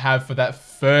have for that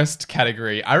first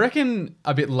category. I reckon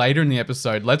a bit later in the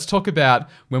episode, let's talk about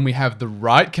when we have the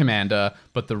right commander,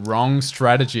 but the wrong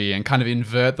strategy, and kind of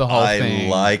invert the whole thing. I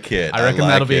like it. I reckon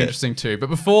that'll be interesting too. But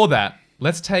before that,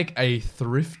 let's take a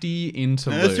thrifty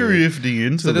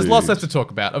interlude. So there's lots left to talk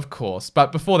about, of course.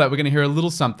 But before that, we're going to hear a little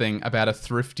something about a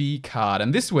thrifty card.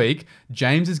 And this week,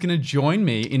 James is going to join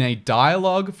me in a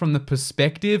dialogue from the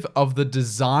perspective of the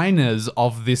designers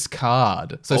of this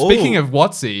card. So speaking of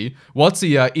WotC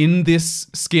are in this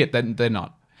skit. They're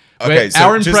not. Okay, so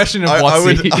our impression of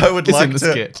WotC is in the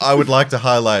skit. I would like to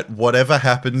highlight whatever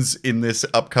happens in this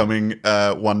upcoming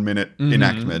 1 minute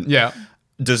enactment. Yeah.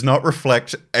 Does not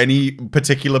reflect any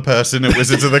particular person at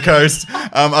Wizards of the Coast.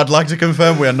 I'd like to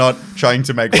confirm we are not trying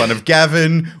to make fun of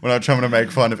Gavin. We're not trying to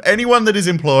make fun of anyone that is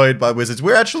employed by Wizards.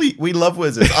 We love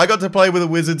Wizards. I got to play with a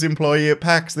Wizards employee at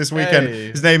PAX this weekend.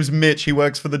 Hey. His name's Mitch. He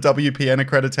works for the WPN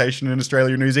accreditation in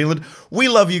Australia and New Zealand. We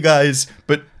love you guys,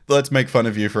 but let's make fun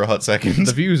of you for a hot second.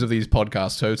 The views of these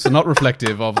podcast hosts are not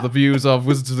reflective of the views of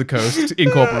Wizards of the Coast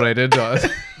Incorporated.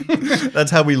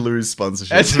 That's how we lose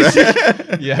sponsorship.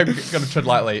 Yeah, got to tread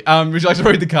lightly. Would you like to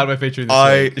read the card we're featuring this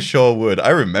week? I sure would. I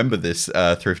remember this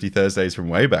Thrifty Thursdays from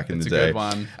way back in the day. It's a good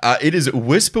one. It is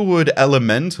Whisperwood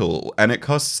Elemental, and it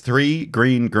costs 3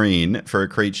 green for a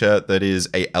creature that is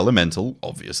a elemental,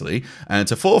 obviously, and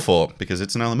it's a 4/4 because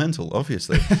it's an elemental,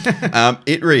 obviously.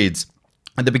 It reads,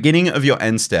 at the beginning of your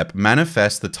end step,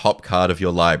 manifest the top card of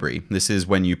your library. This is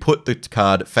when you put the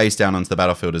card face down onto the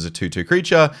battlefield as a 2/2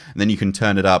 creature, and then you can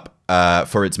turn it up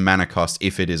for its mana cost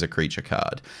if it is a creature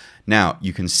card. Now,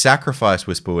 you can sacrifice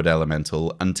Whisperwood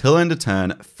Elemental until end of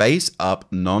turn, face up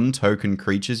non-token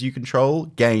creatures you control,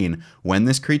 gain. When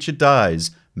this creature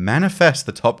dies, manifest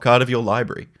the top card of your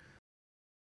library.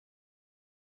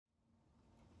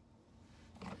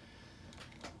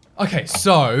 Okay,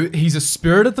 so he's a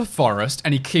spirit of the forest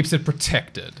and he keeps it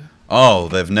protected. Oh,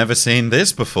 they've never seen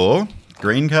this before.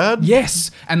 Green card?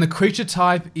 Yes, and the creature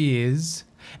type is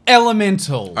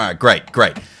elemental. All right,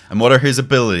 great. And what are his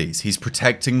abilities? He's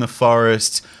protecting the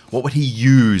forest. What would he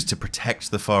use to protect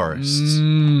the forest?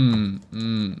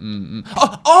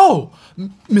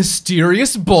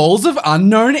 Mysterious balls of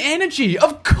unknown energy,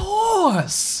 of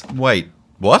course. Wait,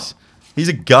 what? He's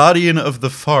a guardian of the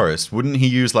forest. Wouldn't he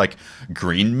use, like,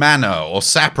 green mana or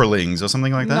saprolings or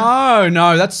something like that?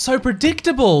 No, that's so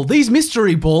predictable. These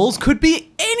mystery balls could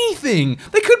be anything.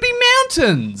 They could be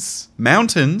mountains.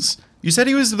 Mountains? You said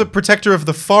he was the protector of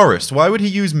the forest. Why would he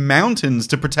use mountains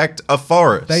to protect a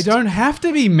forest? They don't have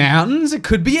to be mountains. It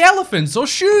could be elephants or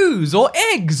shoes or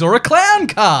eggs or a clown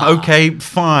car. Okay,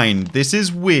 fine. This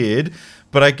is weird,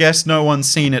 but I guess no one's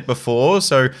seen it before,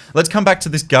 so let's come back to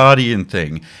this guardian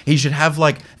thing. He should have,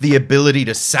 like, the ability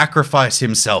to sacrifice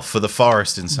himself for the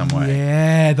forest in some way.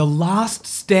 Yeah, the last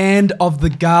stand of the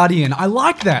guardian. I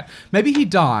like that. Maybe he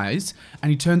dies,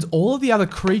 and he turns all of the other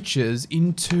creatures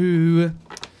into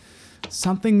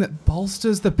something that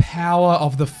bolsters the power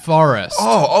of the forest.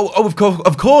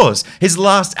 Of course. His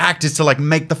last act is to, like,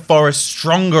 make the forest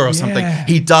stronger or something.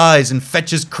 He dies and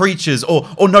fetches creatures or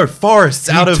no, forests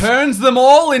out of... He turns them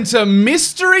all into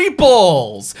mystery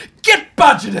balls. Get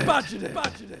budgeted.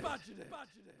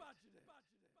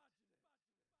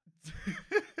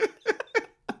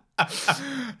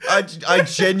 I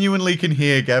genuinely can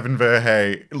hear Gavin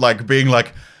Verhey, like, being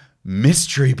like,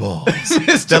 mystery balls.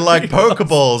 They're like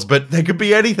Pokeballs, but they could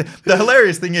be anything. The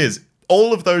hilarious thing is,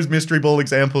 all of those mystery ball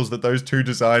examples that those two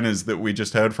designers that we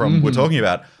just heard from were talking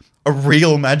about are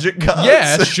real Magic cards.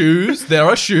 Yeah, shoes. There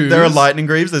are shoes. There are Lightning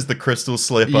Greaves. There's the Crystal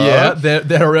Slipper. Yeah,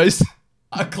 there is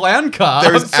a clown car.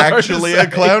 There is I'm sorry actually to a say.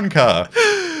 clown car.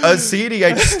 A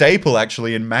CEDH staple,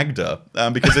 actually, in Magda,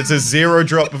 because it's a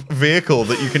 0-drop vehicle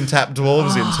that you can tap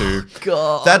dwarves into.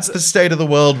 God. That's the state of the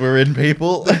world we're in,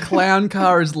 people. Clown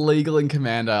car is legal in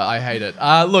Commander. I hate it.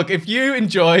 Look, if you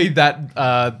enjoy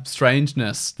that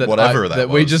strangeness that Whatever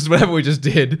whatever we just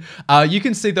did, you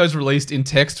can see those released in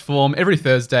text form every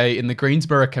Thursday in the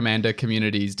Greensboro Commander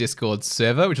Community's Discord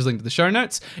server, which is linked to the show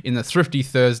notes in the Thrifty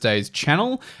Thursdays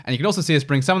channel, and you can also see us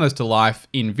bring some of those to life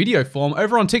in video form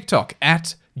over on TikTok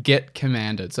at Get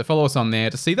Commanded. So follow us on there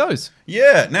to see those.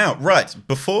 Yeah, now, right,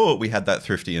 before we had that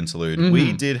thrifty interlude,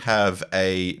 we did have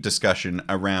a discussion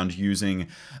around using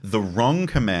the wrong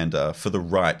commander for the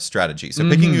right strategy. So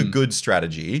picking a good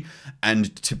strategy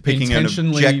and picking an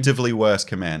Intentionally objectively worse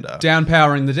commander.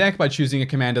 Downpowering the deck by choosing a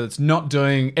commander that's not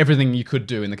doing everything you could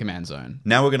do in the command zone.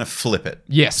 Now we're going to flip it.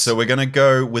 Yes. So we're going to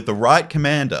go with the right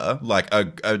commander, like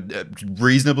a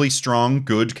reasonably strong,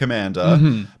 good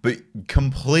commander, but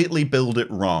completely build it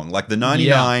wrong. Like the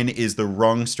 99 is the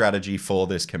wrong strategy for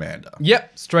this commander.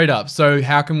 Yep, straight up. So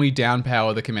how can we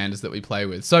downpower the commanders that we play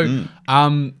with? So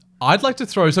I'd like to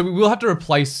throw... So we will have to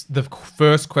replace the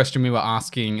first question we were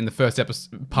asking in the first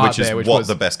episode part Which is there, which what was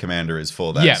the best commander is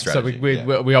for that strategy.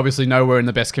 So we obviously know we're in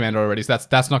the best commander already, so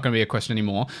that's not going to be a question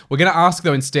anymore. We're going to ask,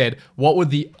 though, instead, what would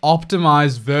the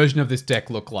optimized version of this deck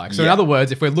look like? So in other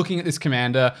words, if we're looking at this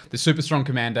commander, the super strong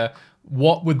commander,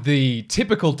 what would the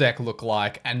typical deck look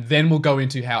like? And then we'll go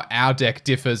into how our deck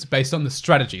differs based on the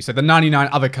strategy. So the 99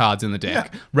 other cards in the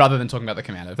deck, rather than talking about the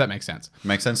commander, if that makes sense.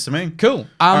 Makes sense to me. Cool.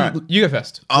 right. You go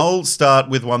first. I'll start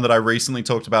with one that I recently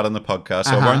talked about on the podcast,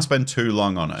 so I won't spend too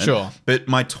long on it. Sure. But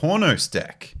my Tornos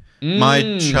deck.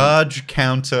 My charge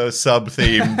counter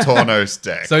sub-theme Tornos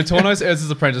deck. So Tornos Urza's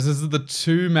Apprentice, this is the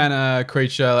 2-mana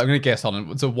creature. I'm going to guess on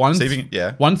it. It's a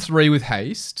 1/3 with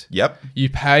haste. Yep. You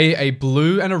pay a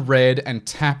blue and a red and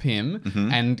tap him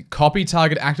and copy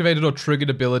target activated or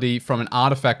triggered ability from an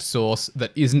artifact source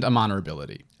that isn't a mana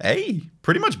ability. Hey,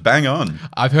 pretty much bang on.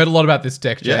 I've heard a lot about this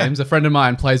deck, Yeah. James. A friend of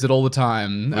mine plays it all the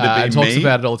time. Would it be talks me?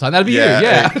 about it all the time. That'd be you,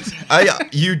 yeah.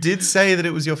 You did say that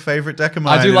it was your favorite deck of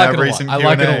mine. I do in like our it a lot. recent I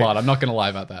like it Q&A. a lot. I'm not going to lie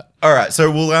about that. All right,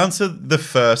 so we'll answer the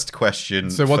first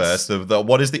question So what's- first. Of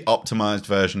what is the optimized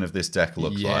version of this deck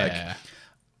look like? Yeah.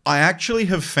 I actually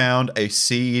have found a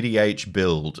CEDH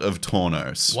build of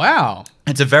Tornos. Wow.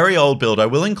 It's a very old build. I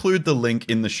will include the link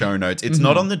in the show notes. It's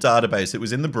not on the database. It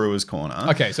was in the Brewers Corner.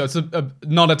 Okay, so it's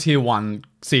not a tier 1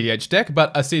 CDH deck,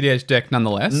 but a CDH deck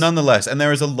nonetheless. Nonetheless, and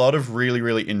there is a lot of really,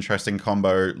 really interesting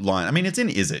combo line. I mean, it's in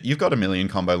Izzet. You've got a million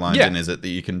combo lines Yeah. in Izzet that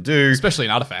you can do. Especially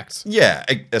in artifacts. Yeah,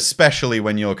 especially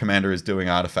when your commander is doing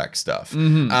artifact stuff.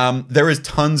 There is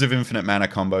tons of infinite mana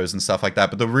combos and stuff like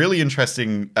that, but the really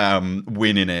interesting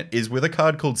win in it is with a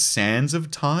card called Sands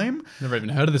of Time. Never even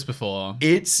heard of this before.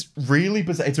 It's really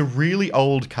bizarre. It's a really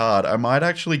old card. I might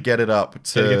actually get it up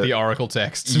to Get the Oracle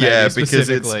text. yeah, maybe, because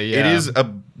specifically, it is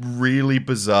a really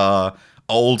bizarre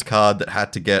old card that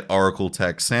had to get Oracle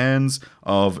text. Sands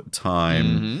of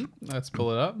Time. Let's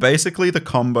pull it up. Basically, the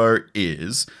combo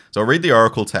is... So I'll read the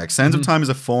Oracle text. Sands of Time is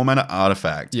a 4-mana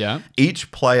artifact. Yeah.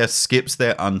 Each player skips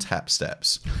their untap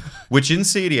steps, which in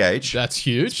CDH... That's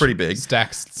huge. It's pretty big.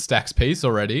 Stacks piece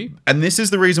already. And this is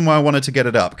the reason why I wanted to get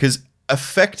it up, because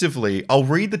effectively, I'll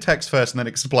read the text first and then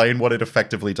explain what it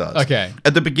effectively does. Okay.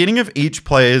 At the beginning of each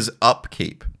player's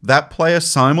upkeep, that player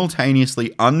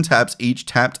simultaneously untaps each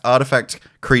tapped artifact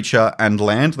creature and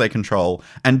land they control,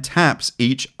 and taps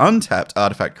each untapped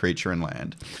artifact creature and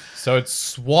land. So it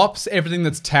swaps everything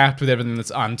that's tapped with everything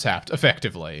that's untapped,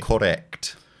 effectively.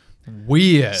 Correct.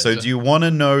 Weird. So do you want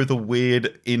to know the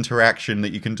weird interaction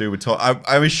that you can do with Tornos?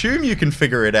 I assume you can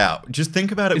figure it out. Just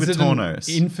think about it Is with it an Tornos.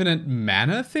 infinite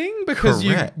mana thing? Because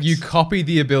Correct. you copy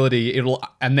the ability,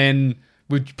 and then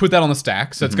we put that on the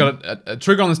stack. So it's got a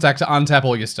trigger on the stack to untap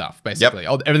all your stuff, basically.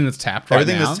 Everything that's tapped right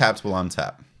Everything now. that's tapped will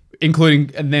untap.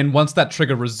 Including, and then once that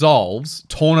trigger resolves,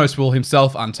 Tornos will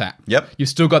himself untap. Yep. You've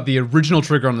still got the original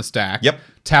trigger on the stack. Yep.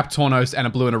 Tap Tornos and a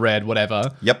blue and a red, whatever.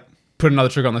 Yep. Put another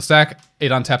trigger on the stack,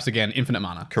 it untaps again, infinite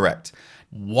mana. Correct.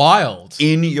 Wild.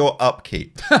 In your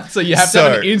upkeep. So you have to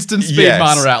have an instant speed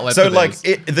mana outlet So for like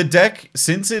this. the deck,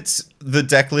 since it's the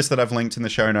deck list that I've linked in the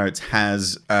show notes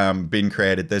has been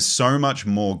created. There's so much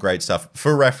more great stuff.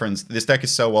 For reference, this deck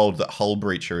is so old that Hull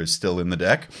Breacher is still in the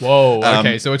deck. Whoa,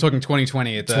 okay, so we're talking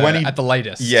 2020 at the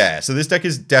latest. Yeah, so this deck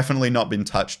has definitely not been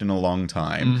touched in a long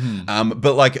time.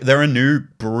 But like, there are new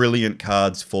brilliant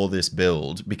cards for this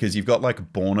build because you've got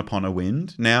like Born Upon a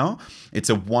Wind now. It's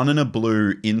a 1 and a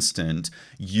blue instant.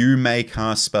 You may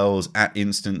cast spells at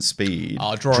instant speed.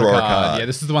 Oh, draw a card. Yeah,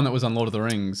 this is the one that was on Lord of the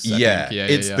Rings. I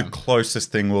think. It's the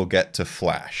closest thing we'll get to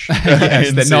Flash.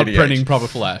 Yes, they're not CDH. printing proper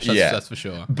Flash. That's for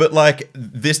sure. But like,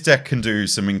 this deck can do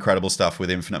some incredible stuff with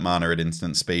infinite mana at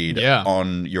instant speed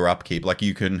on your upkeep. Like,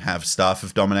 you can have Staff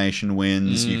of Domination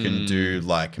wins. You can do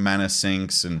like mana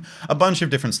sinks and a bunch of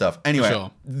different stuff. Anyway,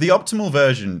 the optimal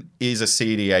version is a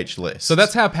CDH list. So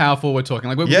that's how powerful we're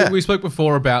talking. Like we spoke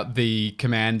before about the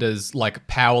commander's like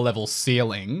power level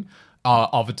ceiling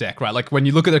of a deck, right? Like when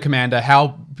you look at the commander,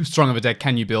 how strong of a deck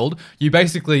can you build? You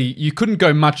couldn't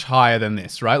go much higher than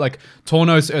this, right? Like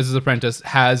Tornos Urza's Apprentice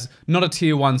has not a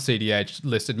tier 1 CDH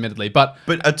list, admittedly, but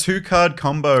a 2-card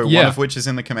combo, one of which is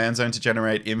in the command zone to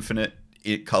generate infinite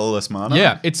colorless mana.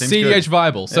 Yeah, it's Seems CDH good.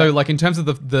 viable. So like in terms of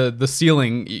the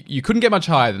ceiling, you couldn't get much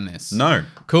higher than this. No.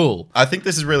 Cool. I think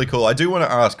this is really cool. I do want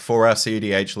to ask for our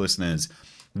CDH listeners,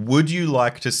 would you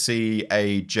like to see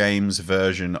a James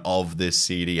version of this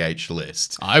CDH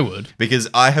list? I would. Because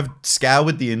I have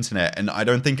scoured the internet and I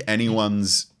don't think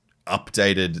anyone's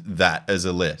updated that as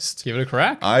a list. Give it a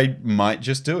crack. I might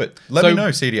just do it. Let me know,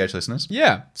 CDH listeners.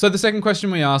 Yeah. So the second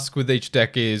question we ask with each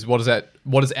deck is, what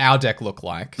does our deck look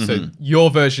like? So your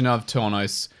version of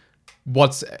Tornos,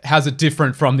 how's it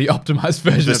different from the optimized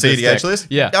version of this CDH deck? list?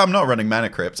 Yeah. I'm not running Mana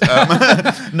Crypt.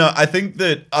 No, I think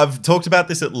that I've talked about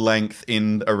this at length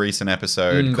in a recent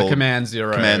episode called Command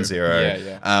Zero. Command Zero.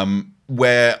 Yeah.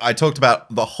 Where I talked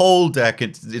about the whole deck,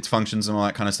 its functions and all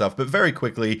that kind of stuff. But very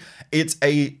quickly, it's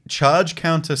a charge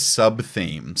counter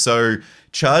sub-theme. So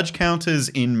charge counters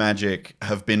in Magic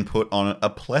have been put on a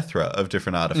plethora of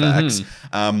different artifacts.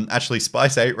 Actually,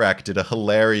 Spice 8 Rack did a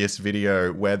hilarious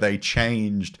video where they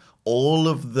changed all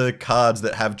of the cards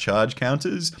that have charge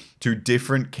counters to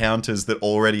different counters that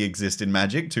already exist in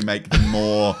Magic to make them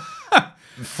more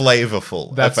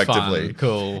flavorful. That's effectively fun.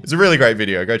 Cool. It's a really great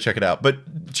video. Go check it out.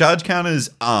 But charge counters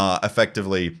are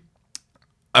effectively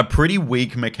a pretty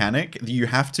weak mechanic. You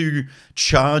have to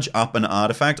charge up an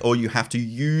artifact, or you have to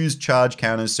use charge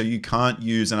counters, so you can't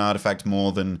use an artifact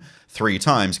more than 3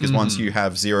 times, because once you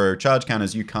have 0 charge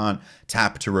counters, you can't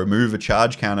tap to remove a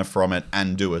charge counter from it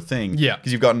and do a thing. Yeah.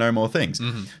 Because you've got no more things.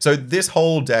 So this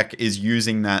whole deck is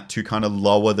using that to kind of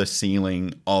lower the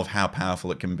ceiling of how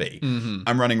powerful it can be.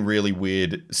 I'm running really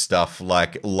weird stuff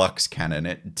like Lux Cannon.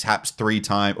 It taps 3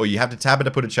 times, or you have to tap it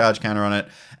to put a charge counter on it,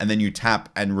 and then you tap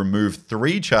and remove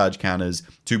 3 charge counters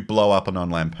to blow up a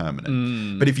non-land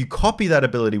permanent. But if you copy that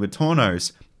ability with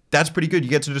Tornos, that's pretty good. You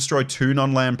get to destroy 2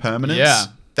 non-land permanents. Yeah.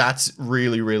 That's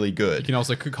really, really good. You can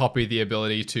also copy the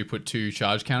ability to put 2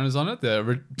 charge counters on it.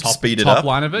 The top, Speed it top up.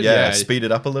 line of it. Yeah, speed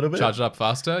it up a little bit. Charge it up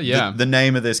faster. Yeah. The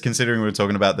name of this, considering we're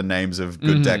talking about the names of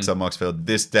good decks on Moxfield,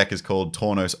 this deck is called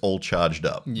Tornos All Charged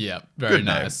Up. Yeah, very Good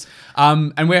name. nice.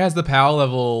 And where has the power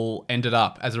level ended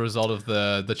up as a result of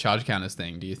the charge counters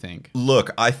thing, do you think?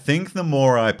 Look, I think the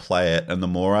more I play it and the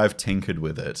more I've tinkered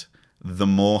with it, the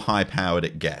more high-powered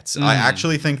it gets. I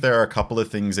actually think there are a couple of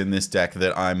things in this deck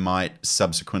that I might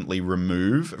subsequently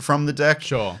remove from the deck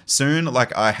soon.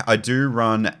 Like, I do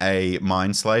run a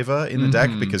Mindslaver in the deck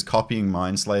because copying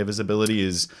Mindslaver's ability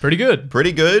is Pretty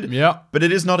good. Yeah. But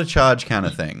it is not a charge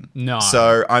counter thing. No.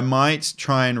 So I might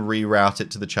try and reroute it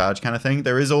to the charge counter thing.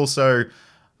 There is also...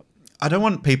 I don't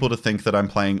want people to think that I'm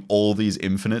playing all these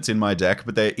infinites in my deck,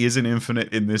 but there is an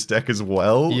infinite in this deck as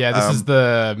well. Yeah, this is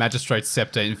the Magistrate's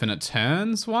Scepter Infinite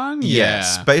Turns one?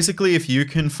 Yes. Yeah. Basically, if you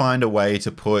can find a way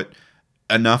to put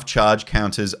enough charge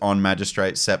counters on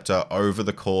Magistrate's Scepter over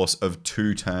the course of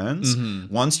 2 turns,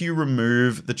 once you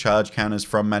remove the charge counters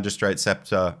from Magistrate's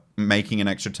Scepter, making an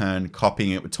extra turn,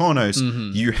 copying it with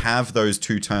Tornos, you have those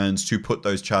 2 turns to put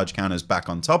those charge counters back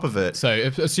on top of it. So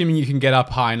assuming you can get up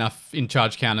high enough in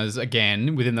charge counters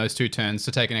again within those 2 turns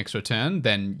to take an extra turn,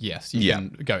 then yes, you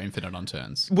can go infinite on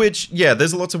turns. Which, yeah,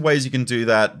 there's lots of ways you can do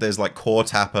that. There's like Core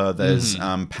Tapper, there's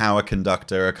Power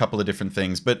Conductor, a couple of different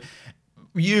things. But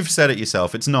you've said it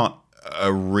yourself, it's not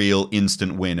a real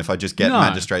instant win. If I just get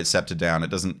Magistrate's Scepter down, it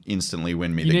doesn't instantly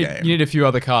win me the game. You need a few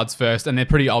other cards first, and they're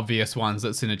pretty obvious ones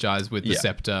that synergize with the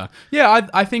Scepter. Yeah,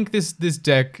 I think this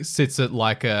deck sits at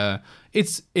like a...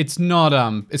 It's not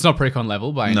precon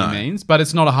level by any means, but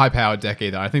it's not a high powered deck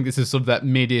either. I think this is sort of that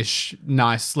mid-ish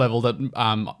nice level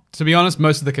that to be honest,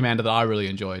 most of the commander that I really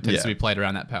enjoy tends to be played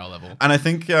around that power level. And I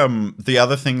think the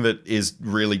other thing that is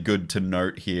really good to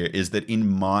note here is that in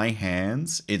my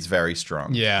hands, it's very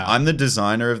strong. Yeah. I'm the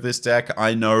designer of this deck.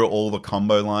 I know all the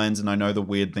combo lines and I know the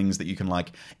weird things that you can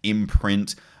like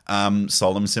imprint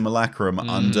Solemn Simulacrum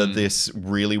under this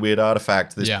really weird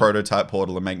artifact, this prototype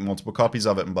portal, and make multiple copies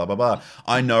of it and blah, blah, blah.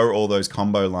 I know all those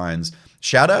combo lines.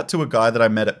 Shout out to a guy that I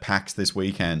met at PAX this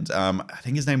weekend. I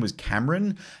think his name was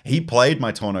Cameron. He played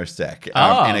my Tornos deck in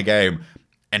a game.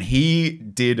 And he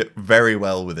did very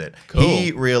well with it. Cool.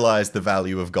 He realized the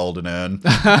value of Golden Urn.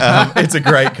 It's a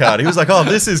great card. He was like, oh,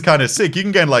 this is kind of sick. You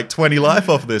can gain like 20 life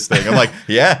off this thing. I'm like,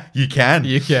 yeah, you can.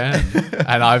 You can.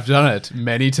 And I've done it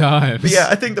many times. But yeah,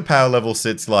 I think the power level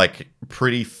sits like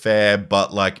pretty fair.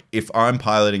 But like if I'm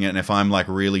piloting it and if I'm like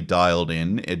really dialed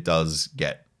in, it does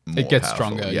get more It gets powerful.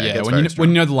 stronger. Yeah, it Yeah. gets When very you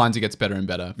strong. know the lines, it gets better and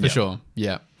better. For sure.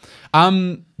 Yeah.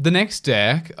 The next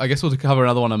deck, I guess we'll cover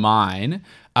another one of mine.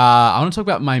 I want to talk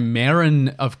about my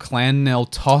Meren of Clan Nel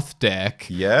Toth deck.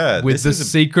 Yeah, With this the is a-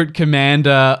 secret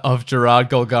commander of Gerard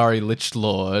Golgari Lich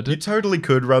Lord. You totally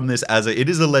could run this as it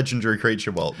is a legendary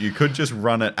creature vault. You could just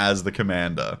run it as the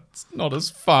commander. Not as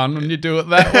fun when you do it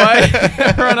that way.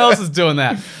 Everyone else is doing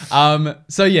that.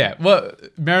 So yeah, well,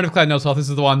 Meren of Clan Nel Toth, this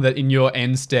is the one that in your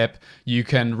end step, you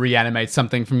can reanimate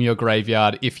something from your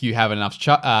graveyard if you have enough,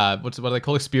 what do they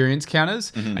call experience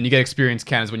counters? And you get experience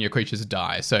counters when your creatures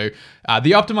die. So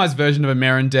the optimized version of a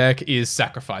Meren deck is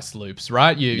sacrifice loops,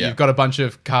 right? You've got a bunch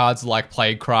of cards like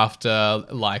Plague Crafter,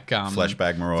 like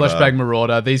Fleshbag Marauder. Fleshbag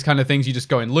Marauder, these kind of things. You just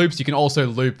go in loops. You can also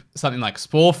loop something like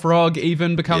Spore Frog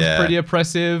even becomes pretty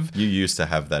oppressive. You used to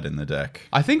have that in the deck.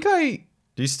 I think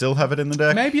Do you still have it in the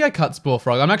deck? maybe I cut Spore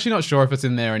Frog. I'm actually not sure if it's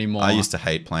in there anymore. I used to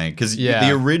hate playing because Yeah.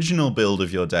 the original build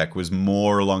of your deck was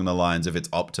more along the lines of its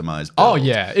optimized build. Oh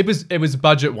yeah, it was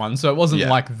budget one, so it wasn't Yeah.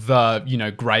 like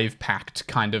the grave pact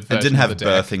kind of version. It didn't have of the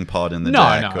deck. birthing pod in the No,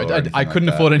 deck. no, or anything I couldn't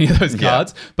like afford that. any of those Yeah.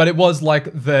 cards. But it was like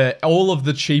all of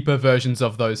the cheaper versions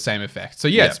of those same effects. So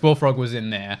yeah, Yeah. Spore Frog was in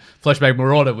there, Fleshbag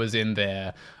Marauder was in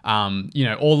there.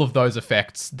 All of those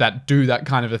effects that do that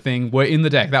kind of a thing were in the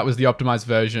deck. That was the optimized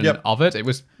version of it. It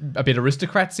was a bit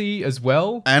aristocratsy as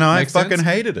well. And I Makes fucking sense.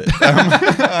 hated it.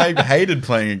 I hated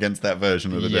playing against that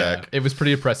version of the deck. It was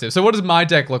pretty oppressive. So what does my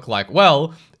deck look like?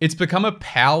 Well, it's become a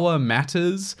Power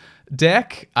Matters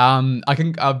deck.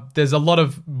 There's a lot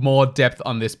of more depth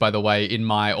on this, by the way, in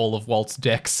my All of Walt's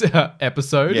Decks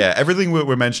episode. Yeah, everything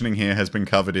we're mentioning here has been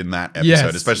covered in that episode,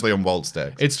 Yes. especially on Walt's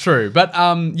deck. It's true. But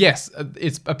yes,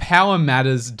 it's a Power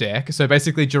Matters deck. So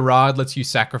basically, Gerard lets you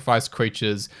sacrifice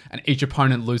creatures, and each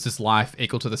opponent loses life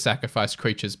equal to the sacrificed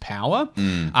creature's power.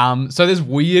 So there's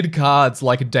weird cards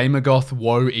like Daemogoth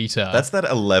Woe Eater. That's that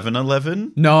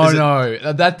 11/11? No, Is it-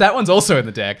 no. That one's also in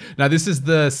the deck. Now, this is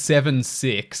the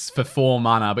 7/6 for 4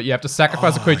 mana, but you have to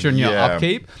sacrifice a creature in your yeah.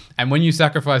 upkeep. And when you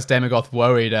sacrifice Daemogoth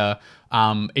Woe Eater,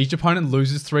 each opponent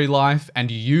loses 3 life,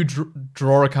 and you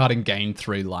draw a card and gain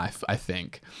 3 life, I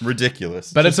think.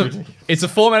 Ridiculous. But Just it's a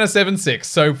 4 mana 7/6.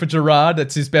 So for Gerard,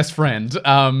 that's his best friend.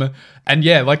 And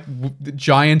yeah, like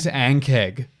Giant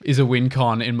Ankeg is a win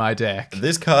con in my deck.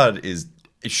 This card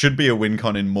it should be a win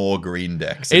con in more green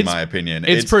decks, in my opinion.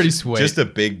 It's pretty sweet. Just a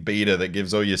big beater that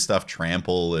gives all your stuff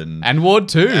trample and And Ward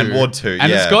 2. And Ward 2,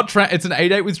 And yeah. it's got it's an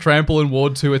 8/8 with trample and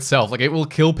Ward 2 itself. Like, it will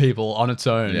kill people on its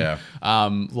own. Yeah.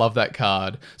 Love that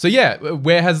card. So yeah,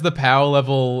 where has the power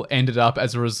level ended up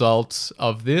as a result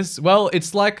of this? Well, it's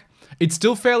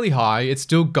still fairly high. It's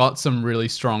still got some really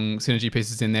strong synergy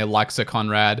pieces in there, like Sir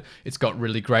Conrad. It's got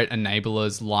really great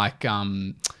enablers like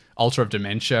Ultra of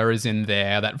Dementia is in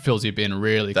there. That fills you bin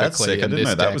really That's quickly. sick. I in didn't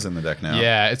this know that deck. was in the deck now.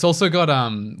 Yeah, it's also got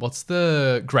what's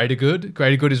the Greater Good?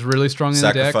 Greater Good is really strong in the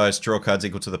deck. Sacrifice, draw cards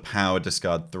equal to the power,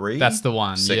 discard 3. That's the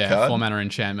one. Sick yeah, card. 4 mana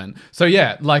enchantment. So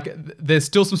yeah, like there's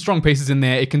still some strong pieces in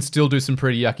there. It can still do some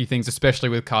pretty yucky things, especially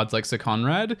with cards like Sir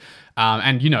Conrad.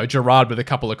 And Gerard with a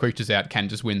couple of creatures out can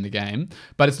just win the game.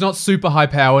 But it's not super high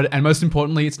powered, and most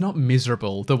importantly, it's not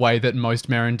miserable the way that most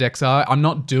Meren decks are. I'm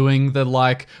not doing the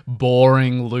like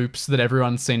boring loops that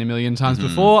everyone's seen a million times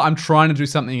before. I'm trying to do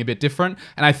something a bit different.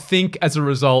 And I think as a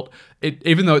result,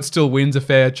 even though it still wins a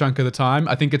fair chunk of the time,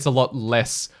 I think it's a lot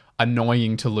less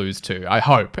annoying to lose to. I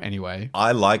hope, anyway.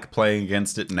 I like playing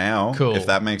against it now. Cool. If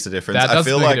that makes a difference. That I does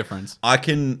feel make a like difference. I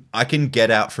can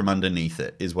get out from underneath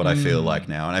it is what I feel like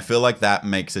now. And I feel like that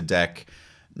makes a deck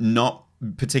not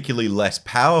particularly less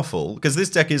powerful, because this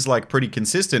deck is like pretty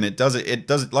consistent. It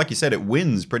does like you said, it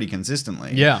wins pretty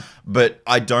consistently. Yeah. But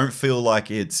I don't feel like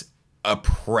it's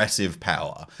oppressive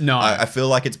power. No. I feel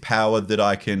like it's power that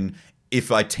I can if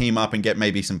I team up and get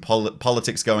maybe some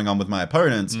politics going on with my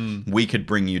opponents, we could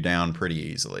bring you down pretty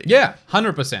easily. Yeah,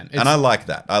 100%. And I like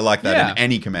that. I like that Yeah. in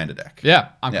any commander deck. Yeah,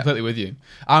 I'm completely with you.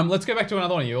 Let's go back to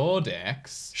another one of your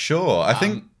decks. Sure. I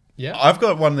think yeah. I've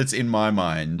got one that's in my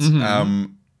mind.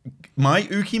 My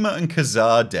Ukima and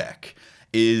Khazar deck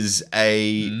is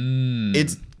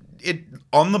it's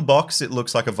on the box it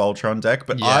looks like a Voltron deck,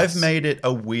 but Yes. I've made it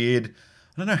a weird,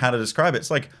 I don't know how to describe it.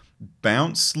 It's like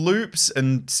bounce loops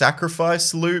and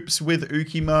sacrifice loops with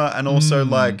Ukima, and also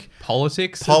like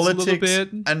Politics a little bit.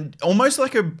 and almost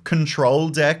like a control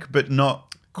deck, but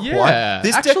not quite. Yeah,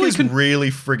 This actually, deck is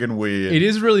really friggin' weird. It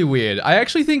is really weird. I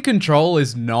actually think Control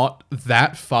is not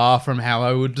that far from how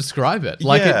I would describe it.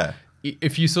 Like, Yeah.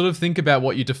 if you sort of think about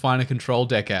what you define a Control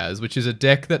deck as, which is a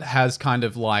deck that has kind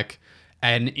of like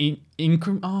an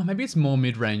maybe it's more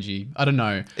mid-rangey. I don't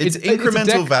know. It's a incremental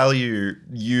deck- value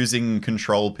using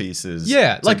control pieces.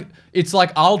 Yeah, to- like it's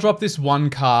like I'll drop this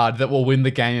one card that will win the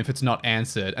game if it's not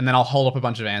answered, and then I'll hold up a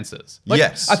bunch of answers. Like,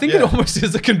 Yes, I think yeah. it almost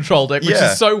is a control deck, which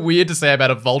Yeah. is so weird to say about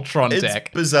a Voltron it's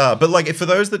deck. bizarre. But like, for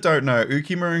those that don't know,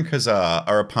 Ukima and Khazar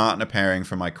are a partner pairing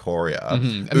for Mycoria.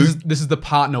 And this is the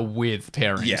partner with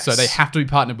pairing, Yes. so they have to be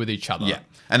partnered with each other. Yeah.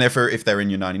 And therefore, if they're in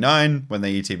your 99, when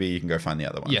they ETB, you can go find the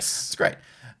other one. Yes. It's great.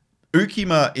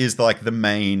 Ukima is like the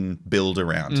main build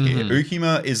around here.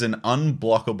 Ukima is an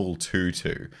unblockable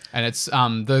 2/2. And it's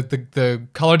the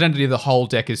color identity of the whole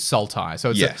deck is Sultai.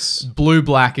 So it's Yes. blue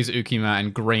black is Ukima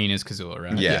and green is Kazula,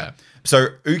 right? Yeah. So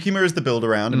Ukima is the build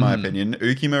around, in my opinion.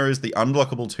 Ukima is the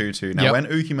unblockable 2/2. Now, Yep. when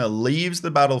Ukima leaves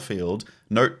the battlefield,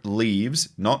 note leaves,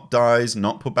 not dies,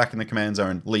 not put back in the command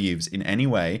zone, leaves in any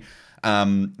way,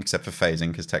 except for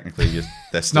phasing, because technically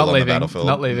they're still Not on leaving, the battlefield.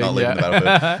 not leaving, the yeah.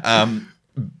 battlefield.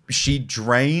 She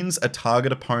drains a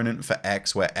target opponent for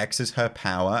X, where X is her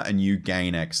power, and you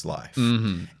gain X life.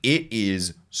 It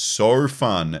is so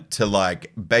fun to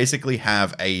like basically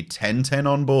have a 10/10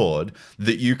 on board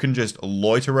that you can just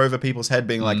loiter over people's head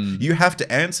being like, you have to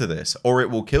answer this or it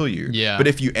will kill you. Yeah. But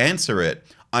if you answer it,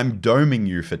 I'm doming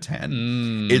you for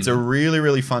 10. It's a really,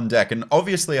 really fun deck. And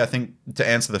obviously, I think to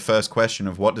answer the first question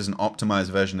of what does an optimized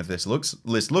version of this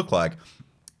list look like,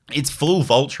 it's full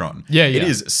Voltron. Yeah. It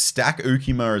is stack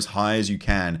Ukima as high as you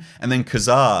can. And then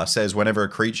Khazar says whenever a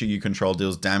creature you control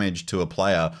deals damage to a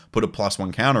player, put a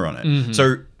 +1 counter on it.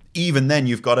 So even then,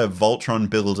 you've got a Voltron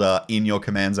builder in your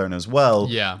command zone as well.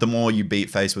 Yeah. The more you beat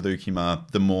face with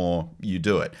Ukima, the more you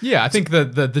do it. Yeah, I think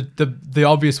the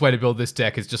obvious way to build this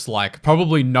deck is just like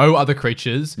probably no other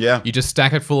creatures. Yeah. You just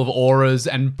stack it full of auras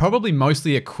and probably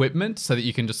mostly equipment so that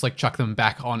you can just like chuck them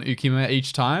back on Ukima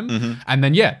each time. And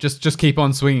then just keep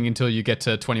on swinging until you get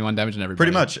to 21 damage on everybody.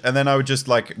 Pretty much. And then I would just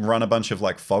like run a bunch of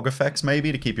like fog effects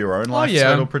maybe to keep your own Oh life yeah.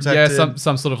 total protected. Yeah,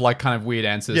 some sort of like kind of weird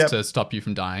answers Yep. to stop you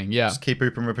from dying. Yeah. Just keep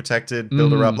Ukima protected,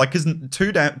 build her up. Like, because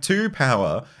 2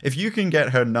 power, if you can get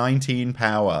her 19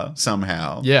 power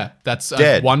somehow. Yeah, that's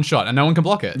Dead. one shot and no one can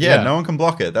block it. Yeah, no one can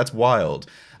block it. That's wild.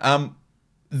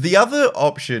 The other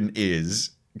option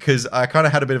is, because I kind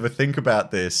of had a bit of a think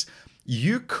about this,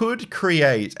 you could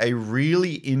create a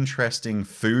really interesting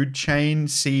food chain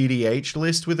CEDH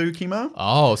list with Ukima.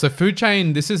 Oh, so food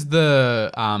chain, this is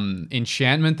the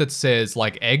enchantment that says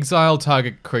like exile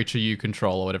target creature you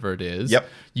control or whatever it is. Yep.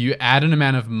 You add an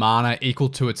amount of mana equal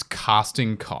to its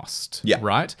casting cost. Yeah.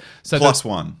 Right? So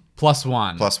 +1.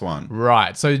 +1. +1.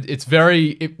 Right. So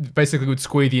it basically would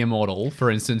Squee the Immortal, for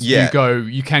instance. Yeah.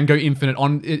 You can go infinite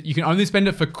on it. You can only spend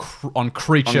it for on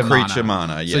creature mana. On creature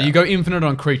mana, So yeah. you go infinite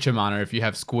on creature mana if you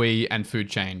have Squee and Food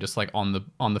Chain just like on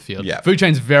the field. Yeah. Food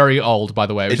Chain's very old, by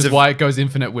the way, which It's is why it goes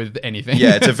infinite with anything.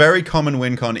 Yeah, it's a very common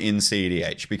win con in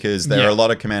CEDH because there Yeah. are a lot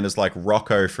of commanders like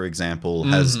Rocco, for example,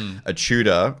 has a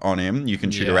tutor on him. You can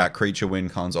tutor Yeah. out creature win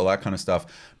cons, all that kind of stuff.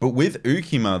 But with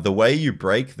Ukima, the way you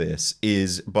break this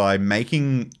is by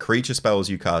making creature spells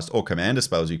you cast or commander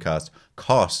spells you cast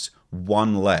cost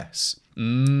 1 less.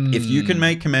 If you can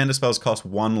make commander spells cost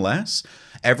 1 less,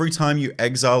 every time you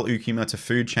exile Ukima to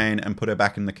Food Chain and put her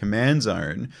back in the command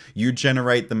zone, you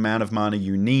generate the amount of mana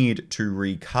you need to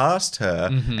recast her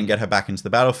and get her back into the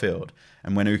battlefield.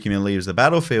 And when Ukima leaves the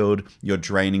battlefield, you're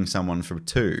draining someone for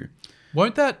 2.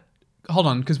 Won't that... Hold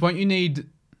on, because won't you need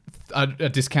a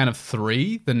discount of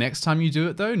 3 the next time you do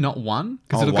it, though? Not 1?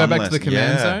 Because Oh, it'll go 1 back to the less,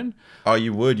 command yeah. zone? Oh,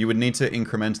 you would. You would need to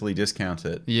incrementally discount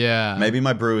it. Yeah. Maybe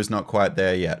my brew is not quite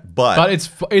there yet, but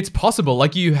it's possible.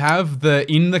 Like you have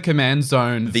in the command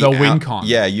zone the win con.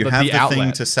 Yeah, you have the thing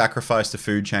outlet, to sacrifice to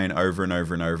Food Chain over and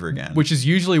over and over again. which is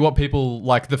usually what people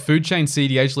like the Food Chain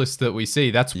CDH lists that we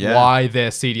see. That's Yeah. why they're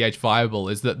CDH viable.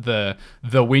 Is that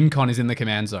the win con is in the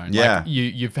command zone. Yeah. Like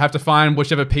you have to find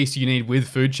whichever piece you need with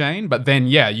Food Chain, but then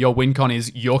your win con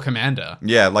is your commander.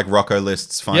 Yeah, like Rocco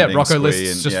lists finding Yeah, Rocco Squee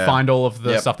lists and- just yeah. find all of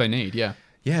the Yep. stuff they need. Yeah,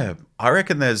 Yeah, I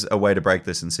reckon there's a way to break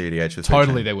this in CDH with totally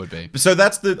Fiction. there would be. So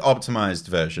that's the optimized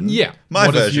version. Yeah. My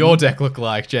what version. does your deck look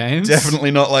like, James?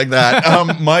 Definitely not like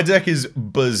that. My deck is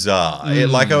bizarre.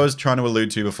 Like I was trying to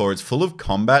allude to before, it's full of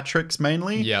combat tricks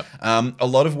mainly. Yep. A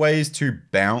lot of ways to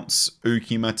bounce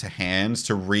Ukima to hand,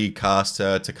 to recast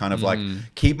her, to kind of like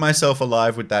keep myself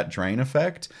alive with that drain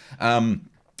effect.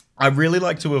 I really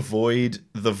like to avoid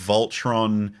the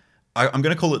Voltron. I'm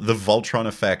going to call it the Voltron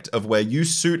effect of where you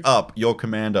suit up your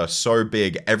commander so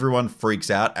big, everyone freaks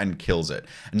out and kills it.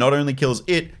 Not only kills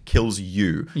it, kills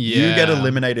you. You Yeah. get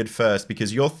eliminated first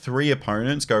because your 3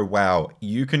 opponents go, wow,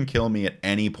 you can kill me at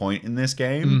any point in this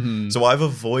game. So I've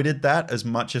avoided that as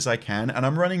much as I can. And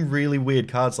I'm running really weird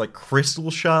cards like Crystal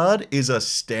Shard is a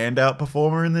standout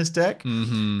performer in this deck.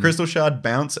 Crystal Shard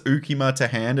bounce Ukima to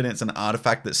hand and it's an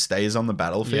artifact that stays on the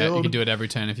battlefield. Yeah, you can do it every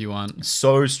turn if you want.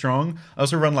 So strong. I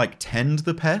also run like Tend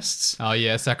the Pests. Oh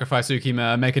yeah, sacrifice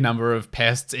Ukima, make a number of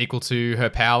pests equal to her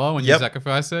power when you Yep.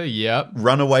 sacrifice her. Yep.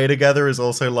 Run Away Together is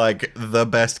also like the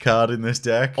best card in this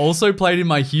deck. Also played in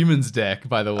my humans deck,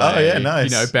 by the way. Oh, yeah, nice.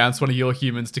 You know, bounce one of your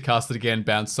humans to cast it again,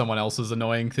 bounce someone else's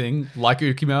annoying thing, like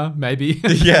Ukima, maybe.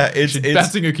 Yeah, it's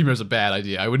Bouncing Ukima is a bad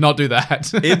idea. I would not do that.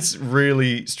 it's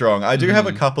really strong. I do have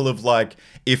a couple of like,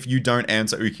 if you don't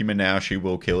answer Ukima now, she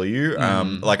will kill you.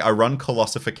 Like I run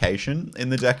Colossification in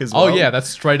the deck as well. Oh yeah, that's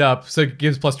straight up. So it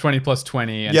gives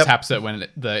 +20/+20 and Yep. taps it when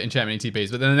the enchantment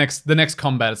ETBs. But then the next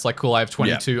combat, it's like, cool, I have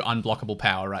 22 unblockable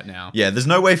power right now. Yeah, there's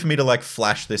no way for me to like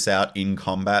flash this out in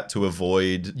combat to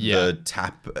avoid Yeah. the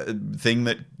tap thing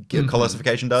that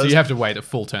Colossification does. So you have to wait a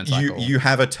full turn cycle. You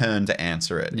have a turn to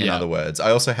answer it, in Yeah. other words.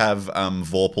 I also have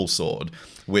Vorpal Sword,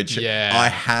 which Yeah. I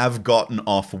have gotten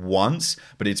off once,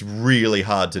 but it's really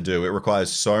hard to do. It requires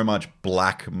so much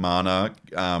black mana.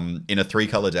 In a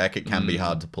 3-color deck, it can be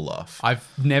hard to pull off. I've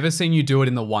never seen you do it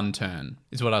in the one turn,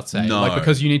 is what I'd say. No. Like,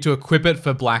 because you need to equip it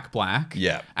for black.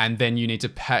 Yeah. And then you need to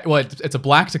pay. Well, it's a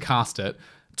black to cast it.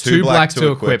 Two Two black black to to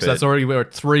equip equip. So it. that's already, we're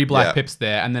at 3 black Yeah. pips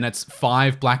there. And then it's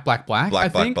 5 black, I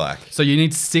black, think. black. So you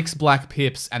need 6 black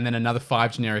pips and then another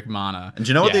 5 generic mana. And do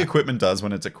you know what the Yeah. equipment does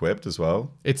when it's equipped as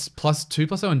well? It's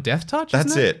 +2/+0 and Death Touch.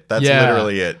 That's isn't it. That's Yeah.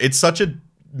 literally it. It's such a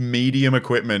medium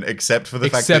equipment, except for the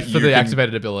fact Except that for you the can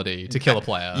activated ability to kill a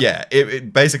player. Yeah,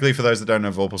 it basically, for those that don't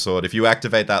know Vorpal Sword, if you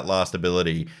activate that last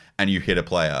ability and you hit a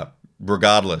player,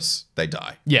 regardless, they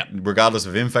die. Yeah. Regardless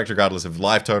of infect, regardless of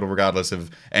life total, regardless of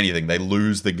anything, they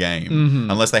lose the game.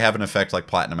 Unless they have an effect like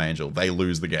Platinum Angel, they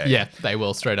lose the game. Yeah, they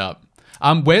will, straight up.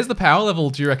 Where's the power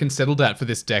level, do you reckon, settled at for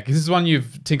this deck? This is one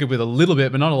you've tinkered with a little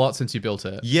bit, but not a lot since you built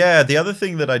it. Yeah, the other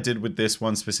thing that I did with this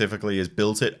one specifically is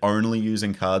built it only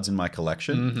using cards in my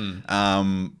collection.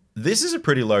 This is a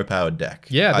pretty low-powered deck.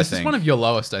 Yeah, I this is think. one of your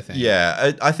lowest, I think.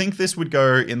 Yeah, I think this would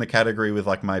go in the category with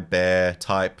like my bear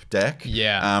type deck.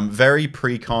 Yeah. Very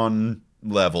pre-con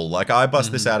level. Like I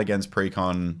bust this out against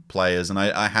pre-con players, and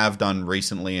I have done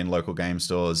recently in local game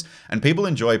stores, and people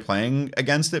enjoy playing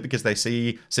against it because they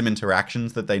see some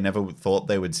interactions that they never thought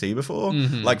they would see before.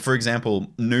 Like for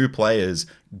example, new players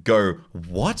go,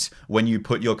 "What?" when you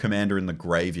put your commander in the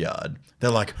graveyard.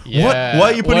 They're like, "What? Yeah.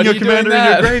 Why are you putting Why your are you doing commander in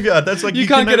your that? graveyard? That's like You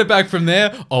can't get it back from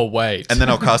there. Oh, wait. And then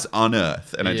I'll cast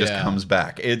Unearth, and it just Yeah. comes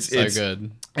back. It's so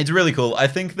good. It's really cool. I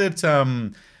think that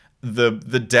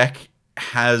the deck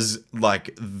has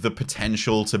like the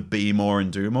potential to be more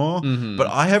and do more, but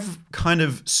I have kind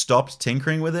of stopped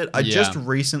tinkering with it. I just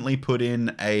recently put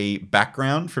in a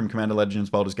background from Commander Legends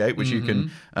Baldur's Gate, which you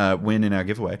can win in our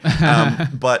giveaway.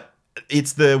 But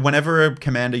it's whenever a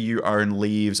commander you own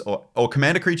leaves, or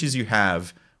commander creatures you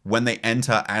have, when they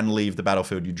enter and leave the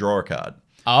battlefield, you draw a card.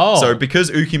 Oh. So because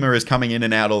Ukima is coming in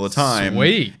and out all the time,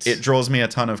 Sweet. it draws me a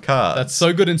ton of cards. That's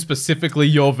so good, and specifically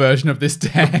your version of this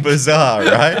deck. Bizarre,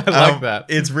 right? I like that.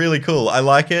 It's really cool. I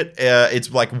like it.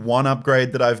 It's like one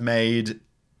upgrade that I've made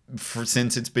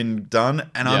since it's been done,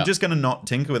 and Yeah. I'm just going to not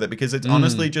tinker with it because it's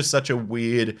honestly just such a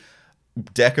weird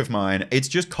deck of mine. It's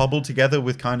just cobbled together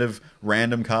with kind of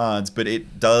random cards, but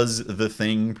it does the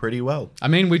thing pretty well. I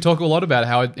mean, we talk a lot about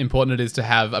how important it is to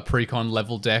have a pre-con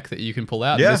level deck that you can pull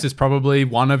out. Yeah. This is probably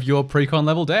one of your pre-con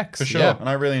level decks. For sure. Yeah, And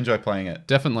I really enjoy playing it.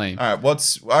 definitely. All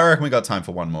right, I reckon we got time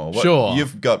for one more. Sure.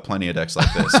 You've got plenty of decks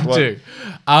like this. I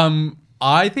do.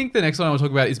 I think the next one I want to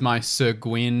talk about is my Sir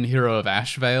Gwyn Hero of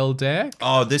Ashvale deck.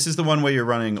 Oh, this is the one where you're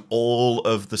running all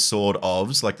of the Sword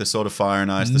ofs, like the Sword of Fire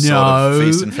and Ice, the Sword of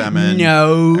Feast and Famine.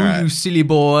 No, Alright. you silly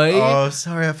boy. Oh,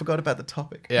 sorry, I forgot about the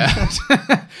topic. Yeah.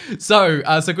 So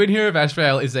Gwyn Hero of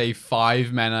Ashvale is a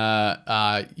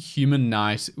 5-mana human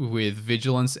knight with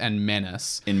Vigilance and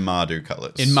Menace. In Mardu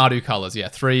colors. In Mardu colors, yeah.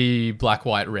 3 black,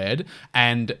 white, red.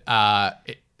 And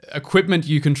equipment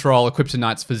you control equipped to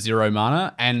knights for 0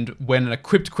 mana. And when an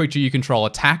equipped creature you control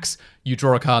attacks, you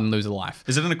draw a card and lose a life.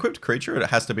 Is it an equipped creature or it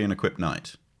has to be an equipped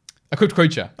knight? Equipped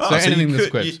creature. So anything that's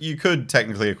equipped. You could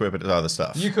technically equip it as other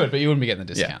stuff. You could, but you wouldn't be getting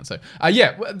the discount. So,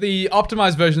 the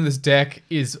optimized version of this deck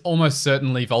is almost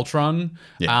certainly Voltron.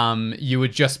 Yeah. You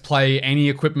would just play any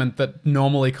equipment that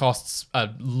normally costs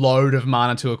a load of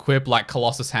mana to equip, like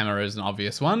Colossus Hammer is an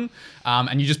obvious one.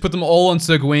 And you just put them all on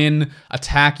Sir Gwyn,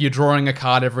 attack, you're drawing a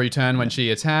card every turn when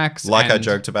she attacks. Like I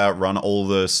joked about, run all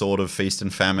the Sword of Feast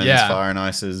and Famines, Yeah. Fire and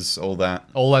Ices, all that.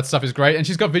 All that stuff is great. And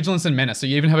she's got Vigilance and Menace, so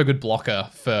you even have a good blocker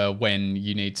for when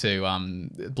you need to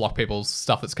block people's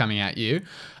stuff that's coming at you.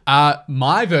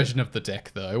 My version of the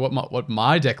deck, though, what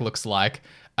my deck looks like,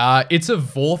 it's a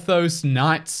Vorthos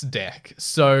Knights deck.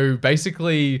 So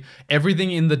basically, everything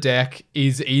in the deck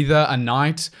is either a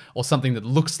knight or something that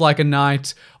looks like a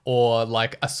knight or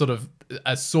like a sort of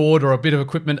a sword or a bit of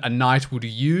equipment a knight would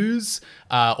use,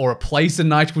 or a place a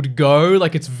knight would go.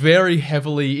 Like, it's very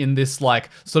heavily in this like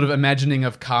sort of imagining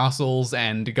of castles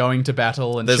and going to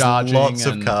battle and There's charging. lots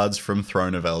of and cards from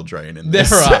Throne of Eldraine in There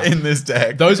this, are. in this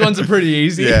deck. Those ones are pretty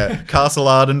easy. Yeah, Castle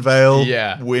Ardenvale,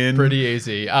 Yeah, win. pretty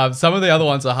easy. Some of the other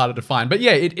ones are harder to find, but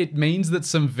yeah, it means that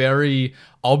some very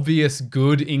obvious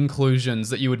good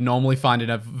inclusions that you would normally find in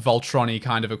a Voltron-y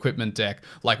kind of equipment deck,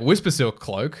 like Whisper Silk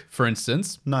Cloak, for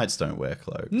instance. Knights don't wear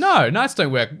cloaks. No, knights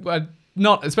don't wear.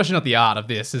 Not especially not the art of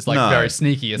this is like No. very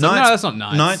sneaky. It's like, no, that's not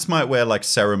nice. Knights might wear like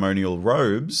ceremonial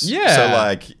robes. Yeah. So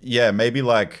like, yeah, maybe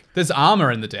like There's armor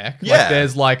in the deck. Yeah. Like,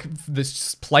 there's like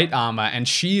this plate armor and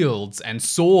shields and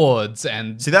swords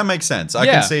and see that makes sense. I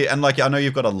Yeah. can see, and like I know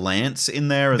you've got a lance in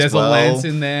there as there's well. a lance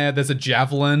in there. There's a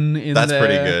javelin in That's there.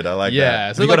 pretty good. I like that. Yeah.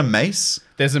 Have So you like, got a mace?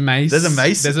 There's a mace. There's a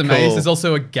mace? There's a mace. Cool. There's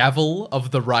also a gavel of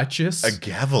the righteous. A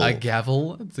gavel? A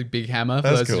gavel. It's a big hammer for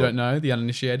That's those who cool. don't know, the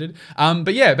uninitiated.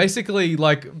 But yeah, basically,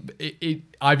 like,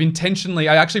 I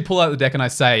actually pull out the deck and I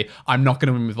say, I'm not going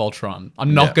to win with Voltron.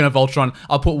 I'm not Yeah. going to Voltron.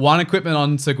 I'll put one equipment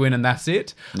on Sir Gwyn and that's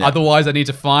it. Yeah. Otherwise, I need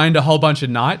to find a whole bunch of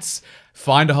knights,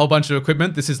 find a whole bunch of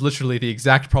equipment. This is literally the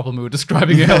exact problem we were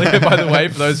describing earlier, by the way,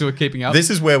 for those who are keeping up. This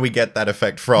is where we get that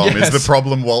effect from, is Yes. the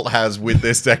problem Walt has with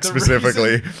this deck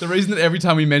specifically. The reason that every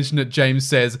time we mention it, James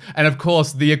says, and of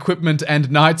course, the equipment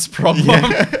and knights problem.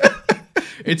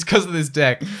 It's because of this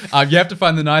deck. You have to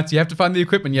find the knights, you have to find the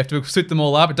equipment, you have to suit them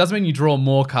all up. It doesn't mean you draw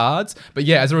more cards, but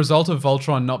yeah, as a result of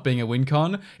Voltron not being a win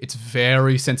con, it's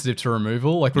very sensitive to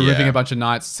removal. Like, removing Yeah. a bunch of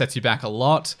knights sets you back a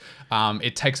lot.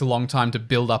 It takes a long time to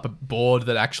build up a board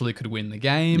that actually could win the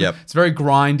game. Yep. It's very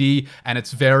grindy and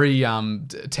it's very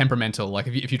temperamental. Like,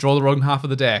 if you draw the wrong half of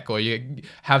the deck or you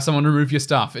have someone remove your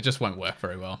stuff, it just won't work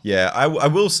very well. Yeah, I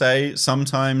will say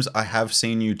sometimes I have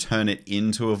seen you turn it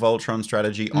into a Voltron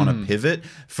strategy on a pivot.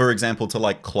 For example, to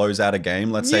like close out a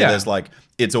game. Let's say Yeah. there's like,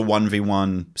 it's a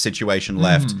 1v1 situation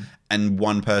left and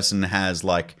one person has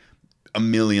like a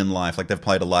million life, like they've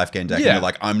played a life gain deck and Yeah. you're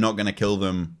like, I'm not going to kill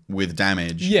them with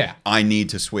damage. Yeah. I need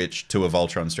to switch to a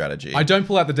Voltron strategy. I don't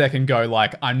pull out the deck and go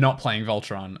like, I'm not playing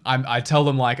Voltron. I tell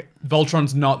them like,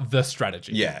 Voltron's not the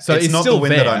strategy. yeah, So it's not still the win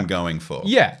there. that I'm going for.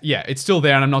 Yeah, it's still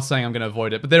there, and I'm not saying I'm going to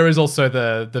avoid it. But there is also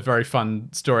the very fun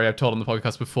story I've told on the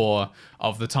podcast before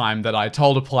of the time that I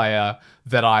told a player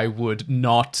that I would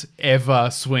not ever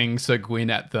swing Sir Gwyn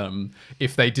at them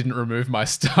if they didn't remove my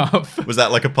stuff. Was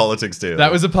that like a politics deal?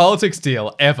 That was a politics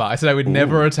deal, ever. I said I would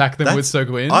never attack them with Sir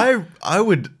Gwyn. I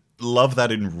would love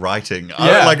that in writing.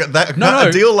 Yeah. Like that. No.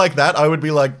 A deal like that, I would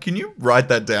be like, can you write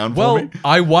that down for Well, me?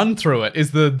 I won through it, is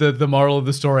the moral of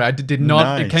the story. I did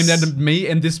not. It came down Nice. to me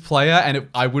and this player, and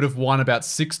I would have won about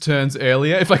 6 turns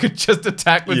earlier if I could just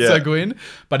attack with Yeah. Sir Gwyn.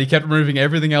 But he kept removing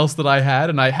everything else that I had,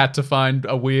 and I had to find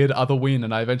a weird other win,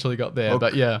 and I eventually got there.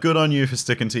 But yeah. Good on you for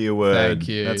sticking to your word. Thank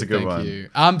you. That's a good thank one.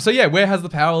 You. So yeah, where has the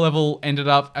power level ended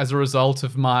up as a result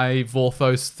of my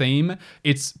Vorthos theme?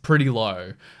 It's pretty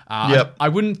low. Yep. I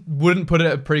wouldn't put it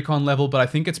at pre-con level, but I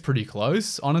think it's pretty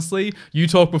close, honestly. You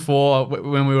talked before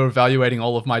when we were evaluating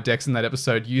all of my decks in that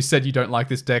episode. You said you don't like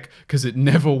this deck because it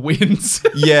never wins.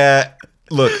 Yeah,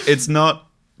 look, it's not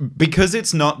because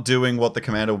it's not doing what the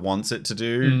commander wants it to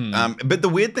do. But the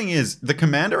weird thing is, the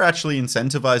commander actually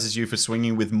incentivizes you for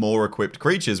swinging with more equipped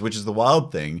creatures, which is the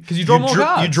wild thing. 'Cause you draw more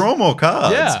cards. You draw more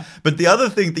cards. Yeah. But the other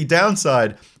thing, the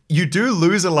downside, you do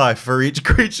lose a life for each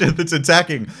creature that's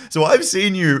attacking. So I've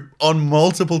seen you on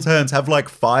multiple turns have like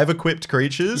 5 equipped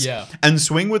creatures and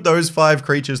swing with those 5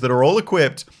 creatures that are all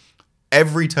equipped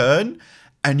every turn,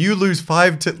 and you lose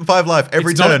 5 life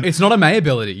every turn. It's not a May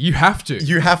ability. You have to.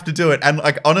 You have to do it. And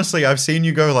like honestly, I've seen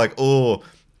you go like, oh,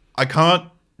 I can't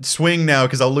swing now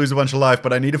because I'll lose a bunch of life,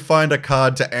 but I need to find a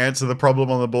card to answer the problem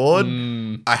on the board.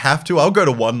 I have to. I'll go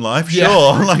to 1 life,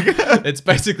 sure. Like it's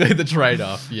basically the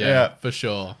trade-off. Yeah, for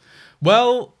sure.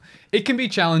 Well, it can be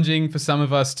challenging for some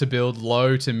of us to build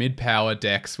low to mid-power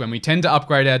decks when we tend to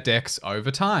upgrade our decks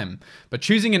over time. But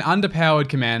choosing an underpowered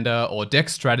commander or deck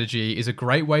strategy is a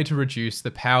great way to reduce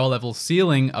the power level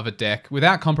ceiling of a deck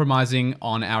without compromising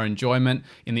on our enjoyment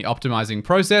in the optimizing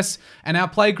process, and our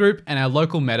playgroup and our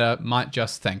local meta might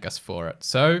just thank us for it.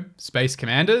 So, Space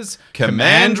Commanders,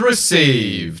 command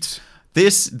received.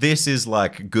 This is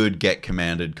like good get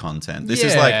commanded content. This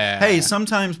is like, hey,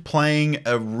 sometimes playing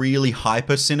a really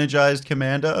hyper synergized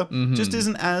commander just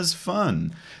isn't as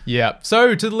fun. Yeah.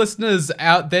 So to the listeners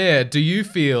out there, do you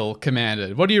feel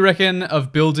commanded? What do you reckon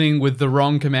of building with the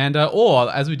wrong commander, or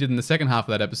as we did in the second half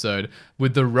of that episode,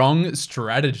 with the wrong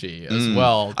strategy as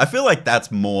well? I feel like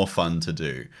that's more fun to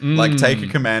do. Like take a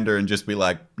commander and just be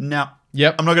like, no.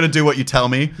 Yep. I'm not going to do what you tell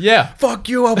me. Yeah. Fuck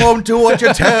you, I won't do what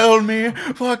you tell me.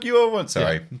 Fuck you, I won't.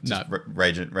 Sorry. Yeah. No.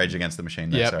 Rage against the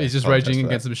machine. Yeah, he's just raging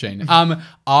against the machine.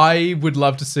 I would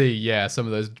love to see,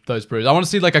 some of those brews. I want to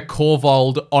see like a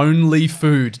Korvold only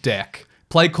food deck.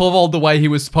 Play Korvold the way he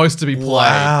was supposed to be played.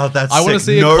 Wow, that's I want to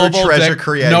sick. see No a Korvold treasure deck,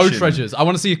 creation. No treasures. I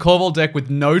want to see a Korvold deck with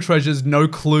no treasures, no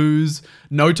clues,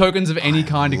 no tokens of any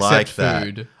kind like except that.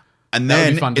 food. And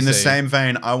then, in the same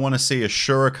vein, I want to see a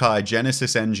Shurikai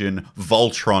Genesis Engine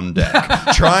Voltron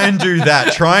deck. Try and do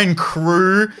that. Try and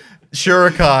crew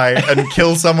Shurikai and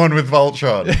kill someone with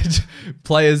Voltron.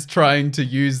 Players trying to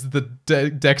use the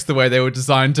decks the way they were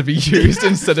designed to be used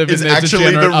instead of it's in their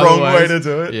actually the wrong way to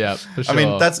do it. Yeah, for sure. I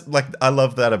mean, that's like, I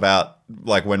love that about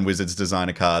like when Wizards design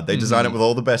a card. They design it with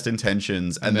all the best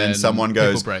intentions, and then someone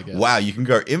goes, wow, you can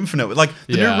go infinite with, like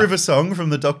the new River Song from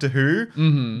the Doctor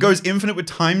Who goes infinite with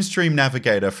Time Stream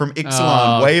Navigator from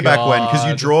Ixalan way back when, because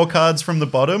you draw cards from the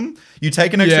bottom, you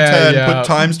take an extra turn, put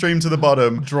Time Stream to the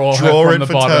bottom, draw it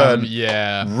for turn.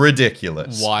 Yeah.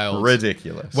 Ridiculous. Wild.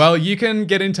 Ridiculous. Well, you can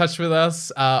get in touch with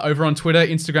us over on Twitter,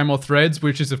 Instagram, or Threads,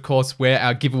 which is, of course, where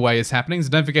our giveaway is happening. So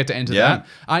don't forget to enter that.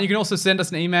 You can also send us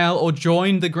an email or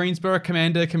join the Greensboro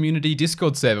Commander Community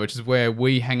Discord server, which is where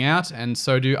we hang out, and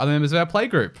so do other members of our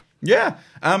playgroup. Yeah.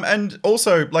 And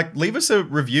also, like, leave us a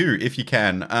review if you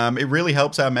can. It really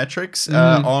helps our metrics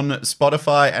on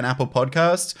Spotify and Apple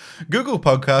Podcasts. Google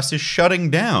Podcasts is shutting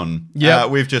down. Yeah,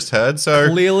 we've just heard. So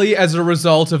clearly, as a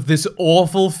result of this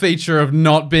awful feature of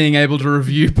not being able to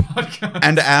review podcasts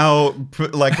and our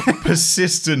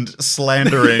persistent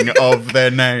slandering of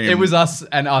their name, it was us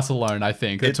and us alone. I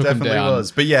think it took them definitely down.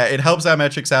 was. But yeah, it helps our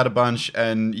metrics out a bunch,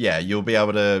 and yeah, you'll be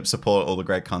able to support all the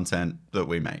great content that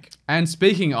we make. And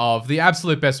speaking of, the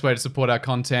absolute best way to support our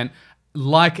content,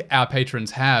 like our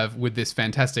patrons have with this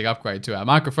fantastic upgrade to our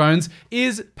microphones,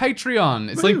 is Patreon.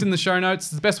 It's linked in the show notes.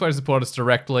 It's the best way to support us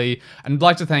directly. And I'd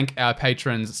like to thank our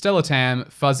patrons Stella Tam,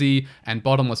 Fuzzy, and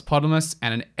Bottomless Potamus,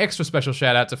 and an extra special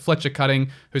shout out to Fletcher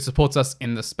Cutting, who supports us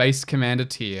in the Space Commander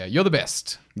tier. You're the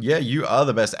best. Yeah, you are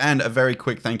the best. And a very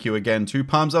quick thank you again to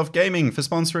Palms Off Gaming for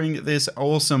sponsoring this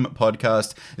awesome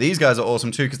podcast. These guys are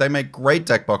awesome too, because they make great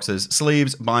deck boxes,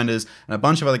 sleeves, binders, and a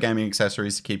bunch of other gaming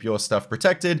accessories to keep your stuff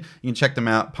protected. You can check them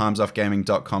out,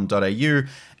 palmsoffgaming.com.au.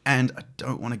 And I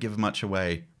don't want to give much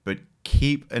away, but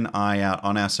keep an eye out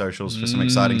on our socials for some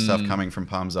exciting stuff coming from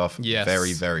Palms Off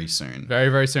very, very soon. Very,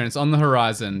 very soon. It's on the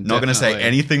horizon. Not going to say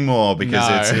anything more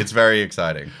because it's very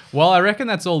exciting. Well, I reckon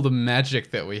that's all the magic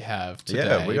that we have today.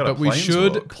 Yeah, we got but we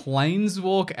should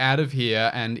planeswalk out of here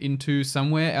and into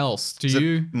somewhere else.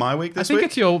 My week this week? I think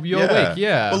it's your week,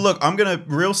 yeah. Well, look, I'm going to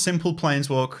real simple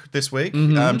planeswalk this week,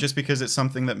 just because it's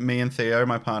something that me and Theo,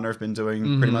 my partner, have been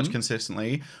doing pretty much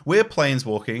consistently. We're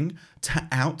planeswalking to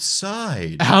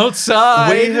outside. Outside?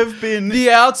 We have been... The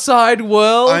outside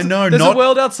world? I know. There's a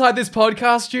world outside this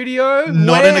podcast studio?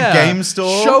 Not in a game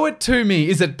store. Show it to me.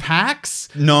 Is it PAX?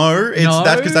 No,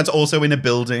 that's because that's also in a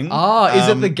building. Is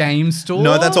it the game store?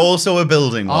 No, that's also a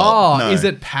building. No. Is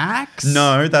it PAX?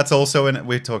 No, that's also in...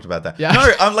 We talked about that. Yeah.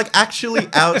 No, I'm like actually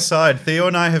outside. Theo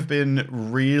and I have been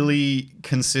really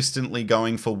consistently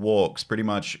going for walks pretty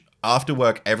much after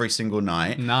work every single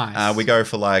night. Nice. We go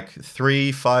for like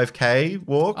 5K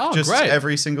walk great.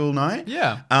 Every single night.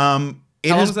 Yeah. How long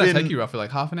does that take you roughly? Like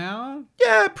half an hour?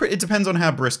 Yeah, it depends on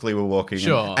how briskly we're walking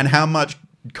and how much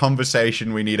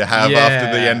conversation we need to have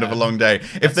after the end of a long day.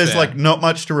 If there's fair. like not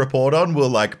much to report on, we'll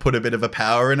like put a bit of a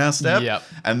power in our step. Yep.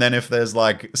 And then if there's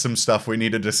like some stuff we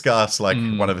need to discuss, like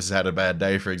one of us had a bad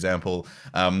day, for example,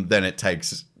 then it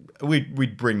takes we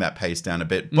bring that pace down a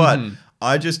bit. But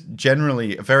I just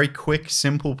generally a very quick,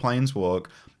 simple planeswalk.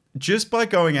 Just by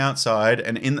going outside,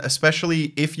 and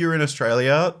especially if you're in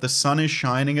Australia, the sun is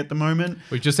shining at the moment.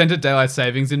 We just entered daylight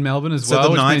savings in Melbourne as So well. the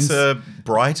which nights means, are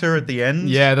brighter at the end.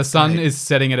 yeah, the sun is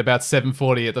setting at about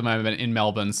 7:40 at the moment in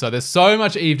Melbourne. So there's so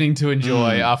much evening to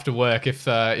enjoy after work if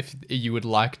you would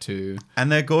like to.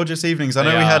 And they're gorgeous evenings. I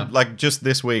know They we are. had, like, just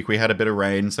this week, we had a bit of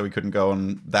rain, so we couldn't go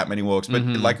on that many walks. But,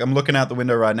 like, I'm looking out the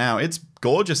window right now. It's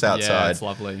gorgeous outside. Yeah, it's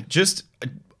lovely. Just,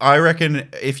 I reckon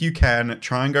if you can,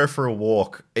 try and go for a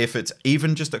walk. If it's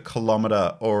even just a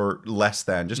kilometer or less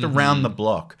than, just around the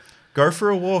block. Go for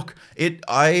a walk.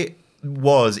 I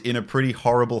was in a pretty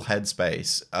horrible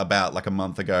headspace about like a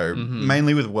month ago,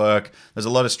 mainly with work. There's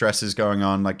a lot of stresses going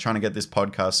on, like trying to get this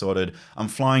podcast sorted. I'm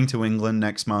flying to England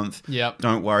next month. Yep.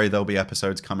 Don't worry, there'll be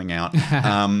episodes coming out.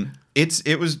 I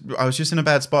was just in a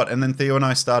bad spot, and then Theo and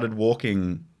I started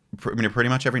walking pretty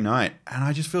much every night, and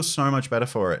I just feel so much better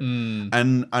for it.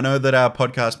 And I know that our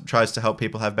podcast tries to help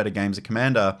people have better games of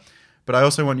Commander, but I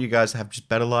also want you guys to have just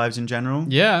better lives in general.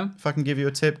 Yeah. If I can give you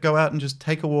a tip, go out and just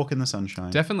take a walk in the sunshine.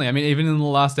 Definitely. I mean, even in the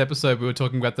last episode, we were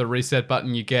talking about the reset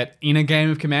button you get in a game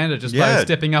of Commander just by Yeah.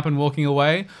 stepping up and walking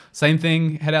away. Same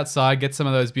thing. Head outside, get some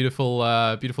of those beautiful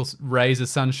rays of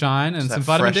sunshine and That some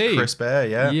vitamin fresh, D. crisp air,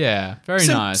 yeah. Yeah, very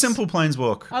nice. Simple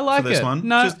planeswalk. I like for this it. one.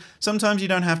 No. Just, sometimes you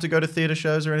don't have to go to theater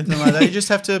shows or anything like that. You just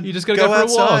have to. You just got to go for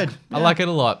outside. a walk. I like it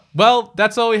a lot. Well,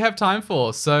 that's all we have time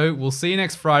for. So we'll see you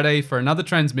next Friday for another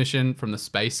transmission from the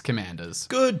Space Commanders.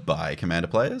 Goodbye, Commander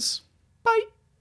players. Bye.